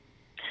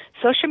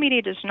 Social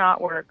media does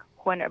not work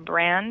when a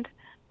brand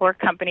or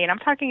company, and I'm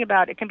talking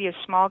about, it can be a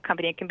small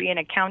company, it can be an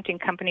accounting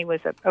company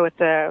with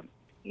a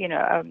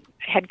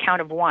head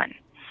count of 1,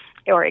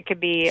 or it could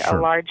be a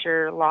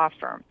larger law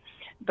firm.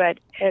 But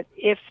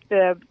if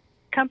the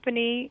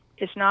company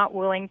is not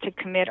willing to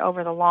commit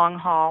over the long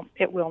haul,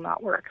 it will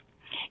not work.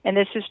 And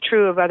this is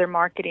true of other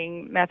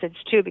marketing methods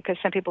too, because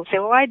some people say,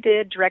 well, I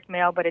did direct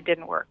mail, but it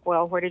didn't work.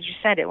 Well, where did you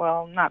send it?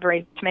 Well, not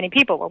very too many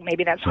people. Well,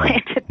 maybe that's why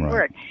it didn't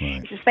work.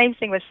 Right. It's the same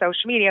thing with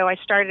social media. I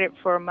started it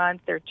for a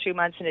month or 2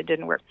 months and it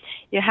didn't work.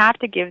 You have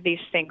to give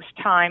these things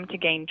time to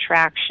gain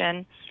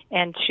traction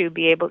and to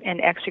be able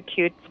and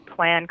execute the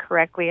plan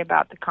correctly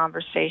about the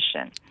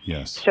conversation.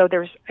 Yes. So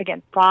there's,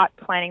 again, thought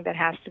planning that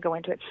has to go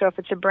into it. So if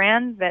it's a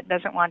brand that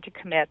doesn't want to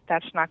commit,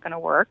 that's not going to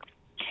work.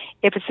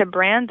 If it's a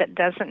brand that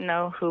doesn't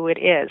know who it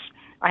is,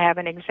 I have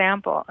an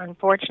example.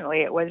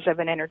 Unfortunately, it was of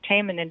an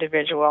entertainment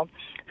individual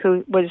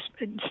who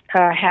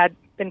had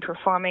been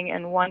performing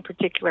in one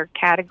particular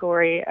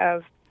category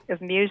of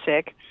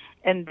music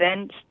and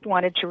then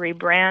wanted to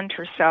rebrand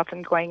herself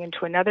and going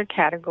into another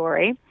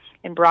category,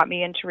 and brought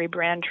me in to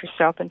rebrand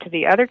herself into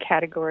the other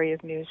category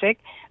of music,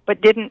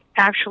 but didn't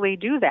actually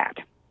do that.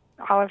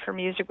 All of her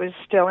music was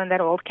still in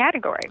that old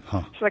category.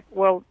 Huh. It's like,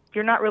 well,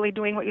 you're not really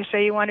doing what you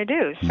say you want to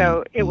do.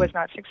 So it was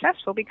not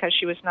successful because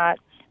she was not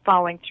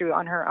following through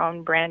on her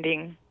own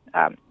branding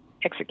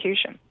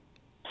execution.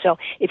 So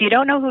if you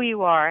don't know who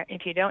you are,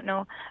 if you don't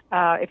know,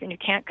 if you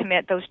can't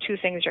commit, those two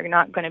things are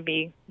not going to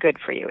be good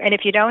for you. And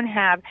if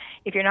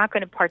you're not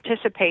going to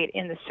participate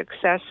in the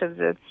success of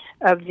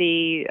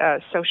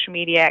the social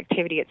media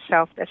activity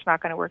itself, that's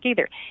not going to work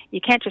either.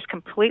 You can't just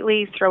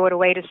completely throw it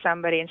away to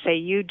somebody and say,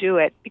 you do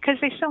it, because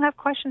they still have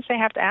questions they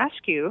have to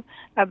ask you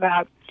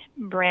about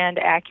brand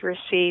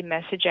accuracy,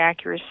 message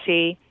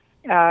accuracy,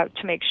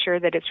 to make sure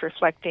that it's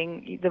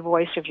reflecting the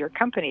voice of your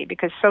company,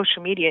 because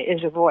social media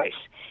is a voice.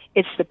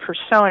 It's the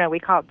persona, we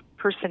call it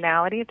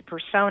personality, the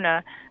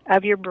persona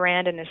of your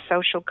brand in a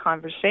social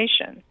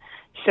conversation.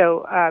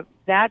 So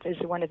that is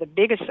one of the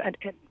biggest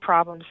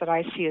problems that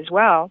I see as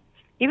well,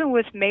 even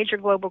with major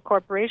global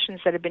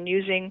corporations that have been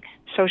using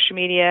social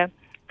media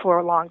for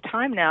a long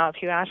time now.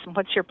 If you ask them,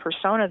 what's your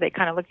persona, they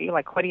kind of look at you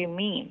like, what do you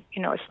mean?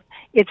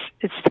 It's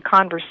the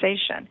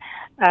conversation.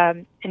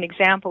 An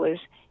example is,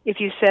 if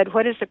you said,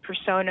 what is the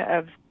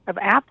persona of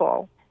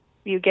Apple,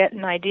 you get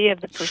an idea of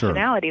the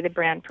personality, the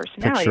brand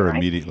personality. Picture right?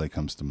 immediately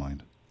comes to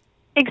mind.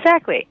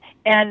 Exactly.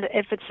 And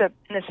if it's a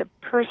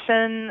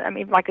person, I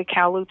mean, like a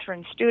Cal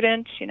Lutheran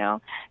student,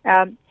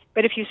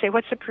 but if you say,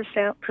 what's the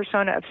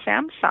persona of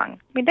Samsung? I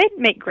mean, they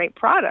make great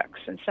products,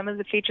 and some of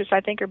the features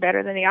I think are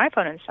better than the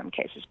iPhone in some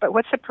cases. But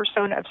what's the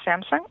persona of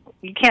Samsung?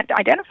 You can't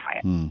identify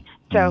it.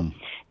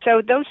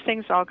 So those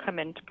things all come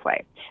into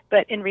play.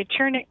 But in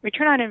return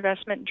on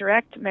investment,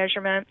 direct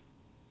measurement,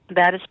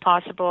 that is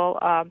possible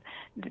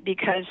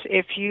because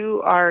if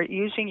you are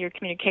using your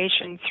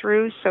communication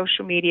through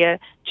social media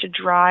to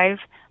drive,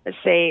 let's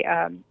say,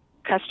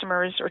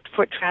 customers or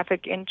foot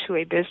traffic into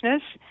a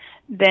business,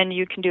 then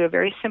you can do a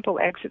very simple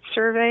exit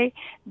survey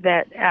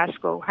that asks,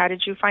 well, how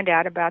did you find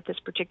out about this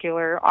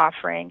particular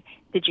offering?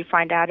 Did you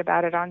find out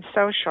about it on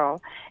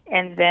social?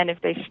 And then if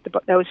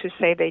those who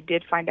say they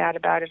did find out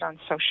about it on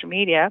social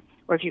media,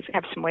 or if you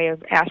have some way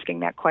of asking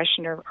that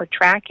question or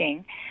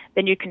tracking,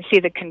 then you can see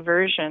the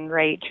conversion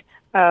rate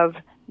of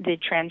the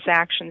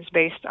transactions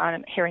based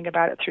on hearing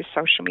about it through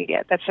social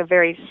media. That's a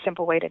very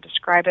simple way to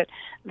describe it.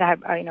 I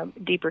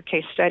have deeper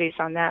case studies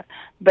on that,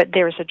 but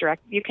there's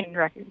you can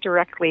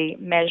directly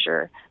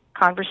measure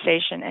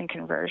conversation and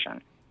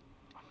conversion.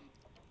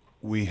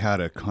 We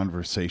had a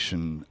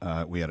conversation.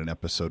 We had an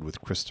episode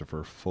with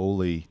Christopher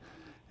Foley,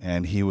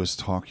 and he was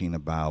talking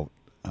about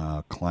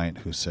a client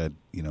who said,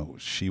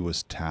 she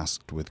was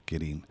tasked with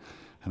getting,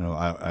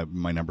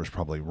 my number's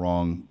probably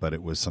wrong, but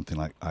it was something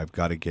like, I've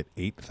got to get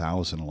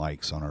 8,000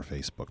 likes on our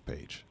Facebook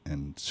page.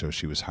 And so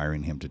she was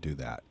hiring him to do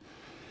that.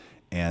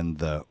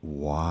 And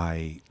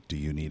why do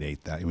you need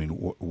 8,000? I mean,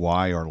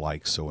 why are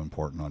likes so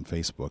important on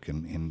Facebook?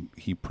 And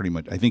he pretty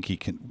much, I think he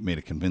made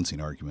a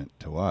convincing argument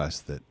to us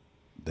that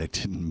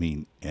didn't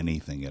mean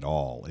anything at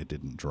all. It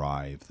didn't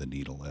drive the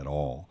needle at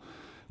all.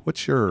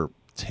 What's your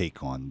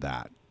take on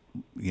that?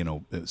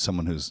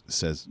 Someone who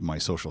says my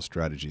social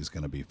strategy is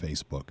going to be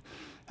Facebook.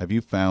 Have you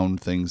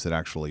found things that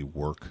actually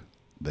work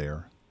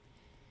there?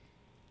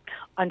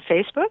 On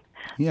Facebook?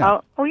 Yeah.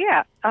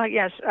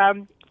 Yes.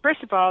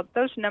 First of all,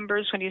 those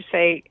numbers, when you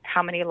say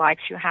how many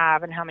likes you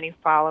have and how many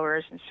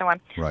followers and so on,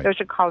 right,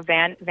 those are called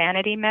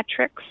vanity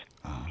metrics.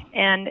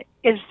 And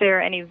is there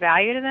any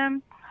value to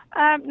them?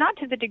 Not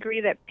to the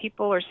degree that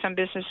people or some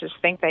businesses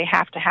think they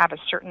have to have a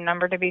certain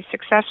number to be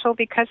successful,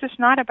 because it's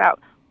not about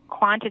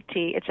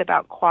quantity, it's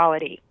about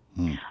quality.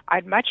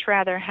 I'd much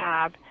rather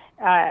have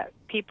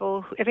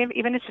people,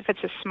 even if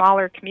it's a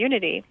smaller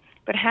community,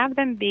 but have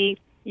them be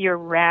your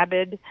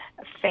rabid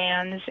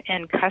fans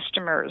and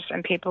customers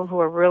and people who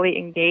are really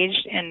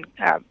engaged in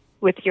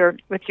with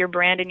your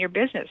brand and your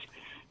business.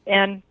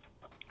 And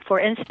for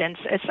instance,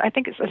 I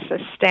think it's a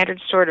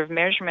standard sort of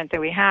measurement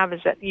that we have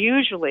is that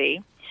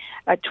usually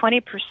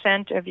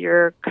 20% of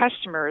your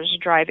customers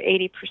drive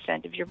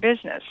 80% of your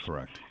business.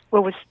 Correct.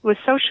 Well, with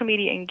social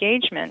media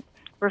engagement,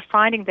 we're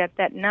finding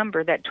that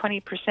number, that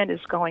 20%,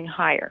 is going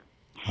higher.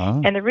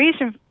 Huh? And the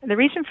reason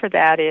for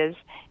that is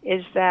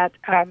that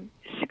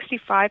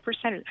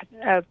 65%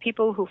 of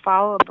people who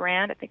follow a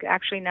brand, I think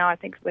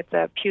with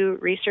the Pew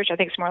Research, I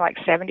think it's more like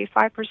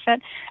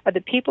 75% of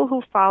the people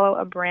who follow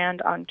a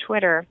brand on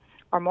Twitter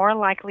are more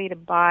likely to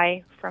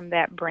buy from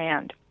that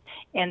brand.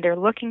 And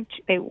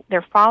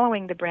they're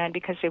following the brand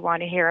because they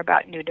want to hear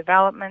about new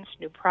developments,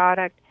 new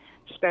product,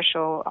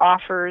 special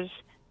offers,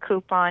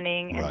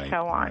 couponing, and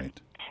so on. Right.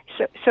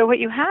 So what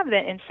you have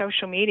then in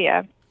social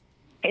media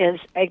is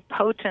a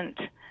potent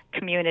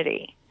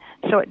community.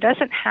 So it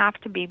doesn't have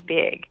to be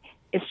big.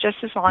 It's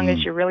just as long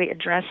as you're really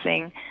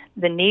addressing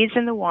the needs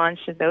and the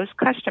wants of those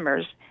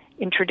customers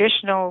in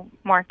traditional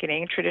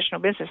marketing, traditional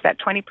business, that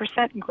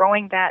 20%,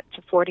 growing that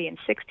to 40 and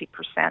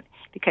 60%,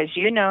 because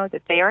you know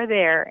that they are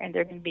there and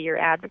they're going to be your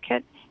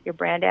advocate, your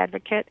brand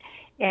advocate,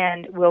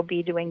 and will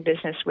be doing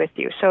business with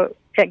you. So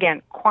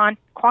again,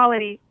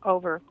 quality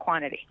over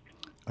quantity.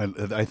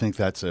 I think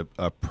that's a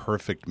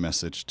perfect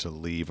message to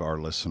leave our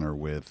listener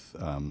with.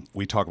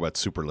 We talk about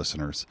super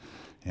listeners,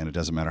 and it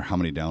doesn't matter how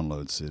many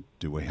downloads.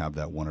 Do we have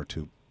that one or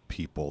two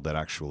people that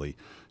actually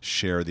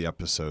share the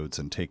episodes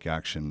and take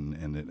action,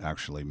 and it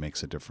actually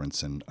makes a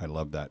difference. And I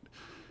love that.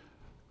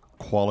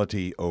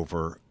 Quality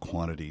over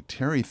quantity.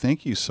 Terry,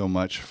 thank you so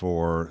much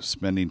for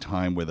spending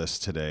time with us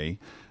today.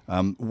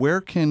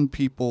 Where can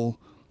people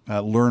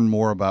learn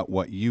more about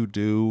what you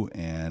do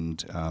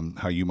and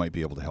how you might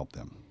be able to help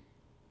them?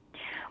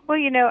 Well,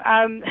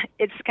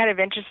 it's kind of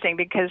interesting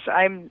because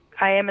I am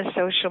a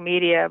social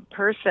media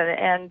person,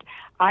 and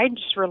I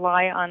just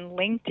rely on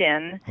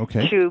LinkedIn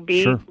to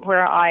be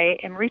where I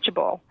am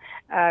reachable.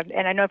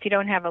 And I know if you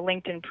don't have a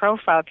LinkedIn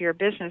profile, if you're a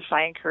business,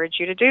 I encourage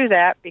you to do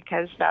that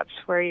because that's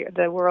where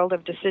the world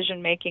of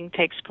decision-making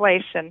takes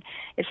place, and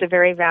it's a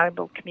very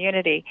valuable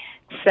community.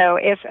 So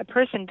if a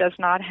person does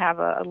not have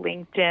a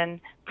LinkedIn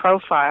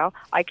profile,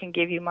 I can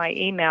give you my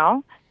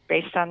email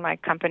based on my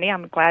company.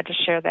 I'm glad to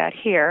share that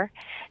here.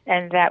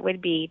 And that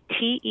would be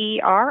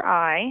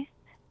Terry.Thompson,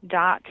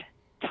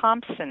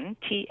 THOMPSON,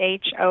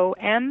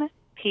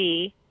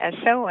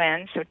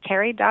 so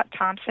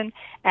Terry.Thompson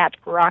at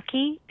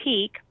Rocky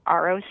Peak,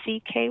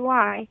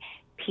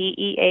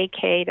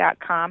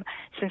 ROCKYPEAK.com.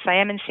 Since I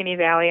am in Simi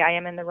Valley, I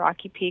am in the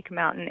Rocky Peak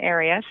mountain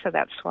area, so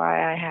that's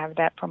why I have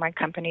that for my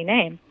company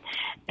name.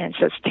 And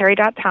so it's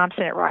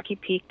Terry.Thompson at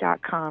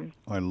RockyPeak.com.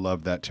 I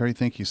love that. Terry,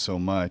 thank you so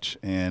much.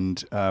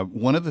 And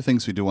one of the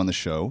things we do on the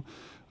show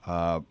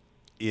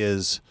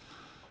is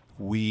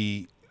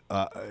we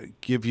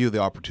give you the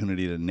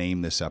opportunity to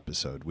name this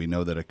episode. We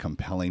know that a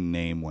compelling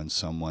name when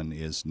someone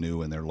is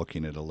new and they're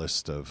looking at a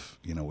list of,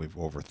 we've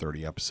over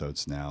 30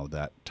 episodes now,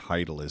 that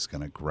title is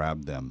going to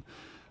grab them.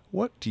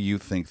 What do you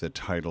think the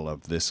title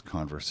of this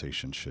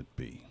conversation should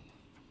be?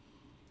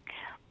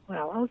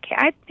 Well, okay.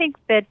 I think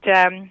that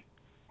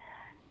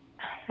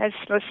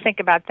let's think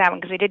about that one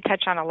because we did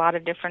touch on a lot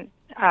of different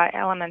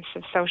elements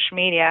of social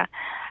media.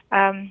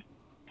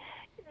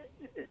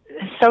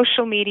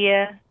 Social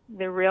media,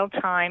 the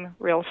real-time,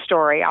 real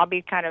story. I'll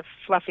be kind of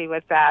fluffy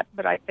with that,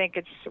 but I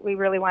think we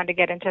really wanted to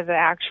get into the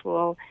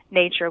actual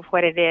nature of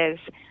what it is,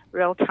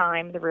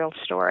 real-time, the real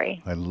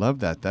story. I love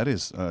that.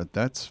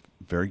 That's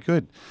very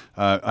good.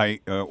 I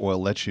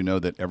will let you know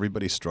that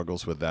everybody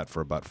struggles with that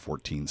for about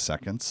 14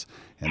 seconds,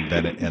 and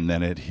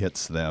then it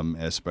hits them,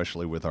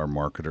 especially with our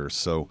marketers.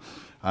 So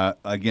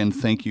again,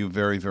 thank you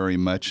very, very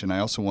much. And I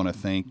also want to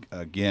thank,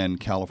 again,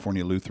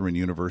 California Lutheran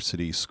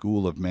University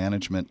School of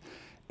Management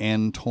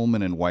and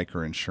Tolman &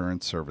 Weicker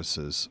Insurance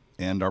Services,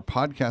 and our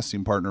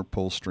podcasting partner,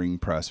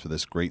 Pullstring Press, for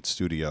this great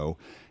studio,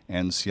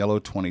 and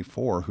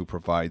Cielo24, who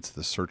provides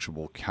the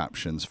searchable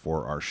captions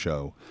for our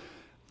show.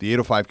 The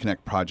 805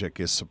 Connect project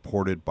is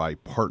supported by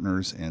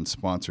partners and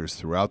sponsors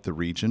throughout the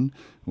region.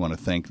 We want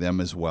to thank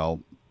them as well.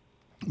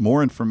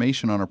 More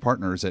information on our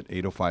partners at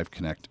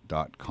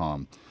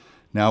 805connect.com.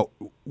 Now,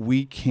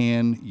 we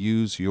can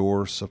use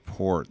your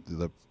support,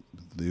 the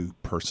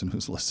person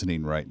who's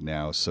listening right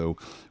now. So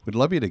we'd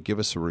love you to give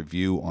us a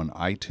review on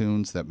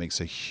iTunes. That makes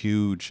a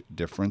huge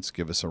difference.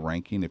 Give us a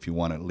ranking. If you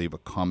want to leave a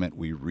comment,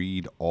 we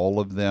read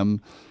all of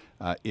them.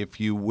 If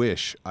you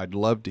wish, I'd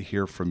love to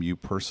hear from you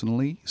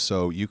personally.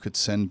 So you could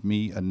send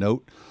me a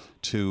note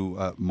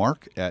to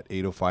Mark at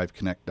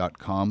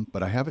 805connect.com,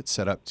 but I have it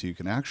set up so you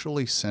can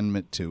actually send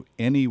it to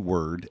any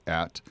word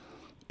at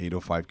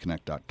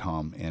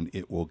 805connect.com, and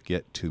it will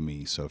get to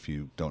me. So if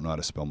you don't know how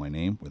to spell my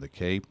name with a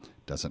K,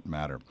 doesn't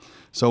matter.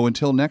 So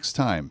until next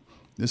time,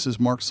 this is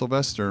Mark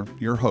Sylvester,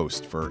 your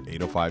host for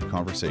 805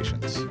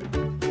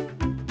 Conversations.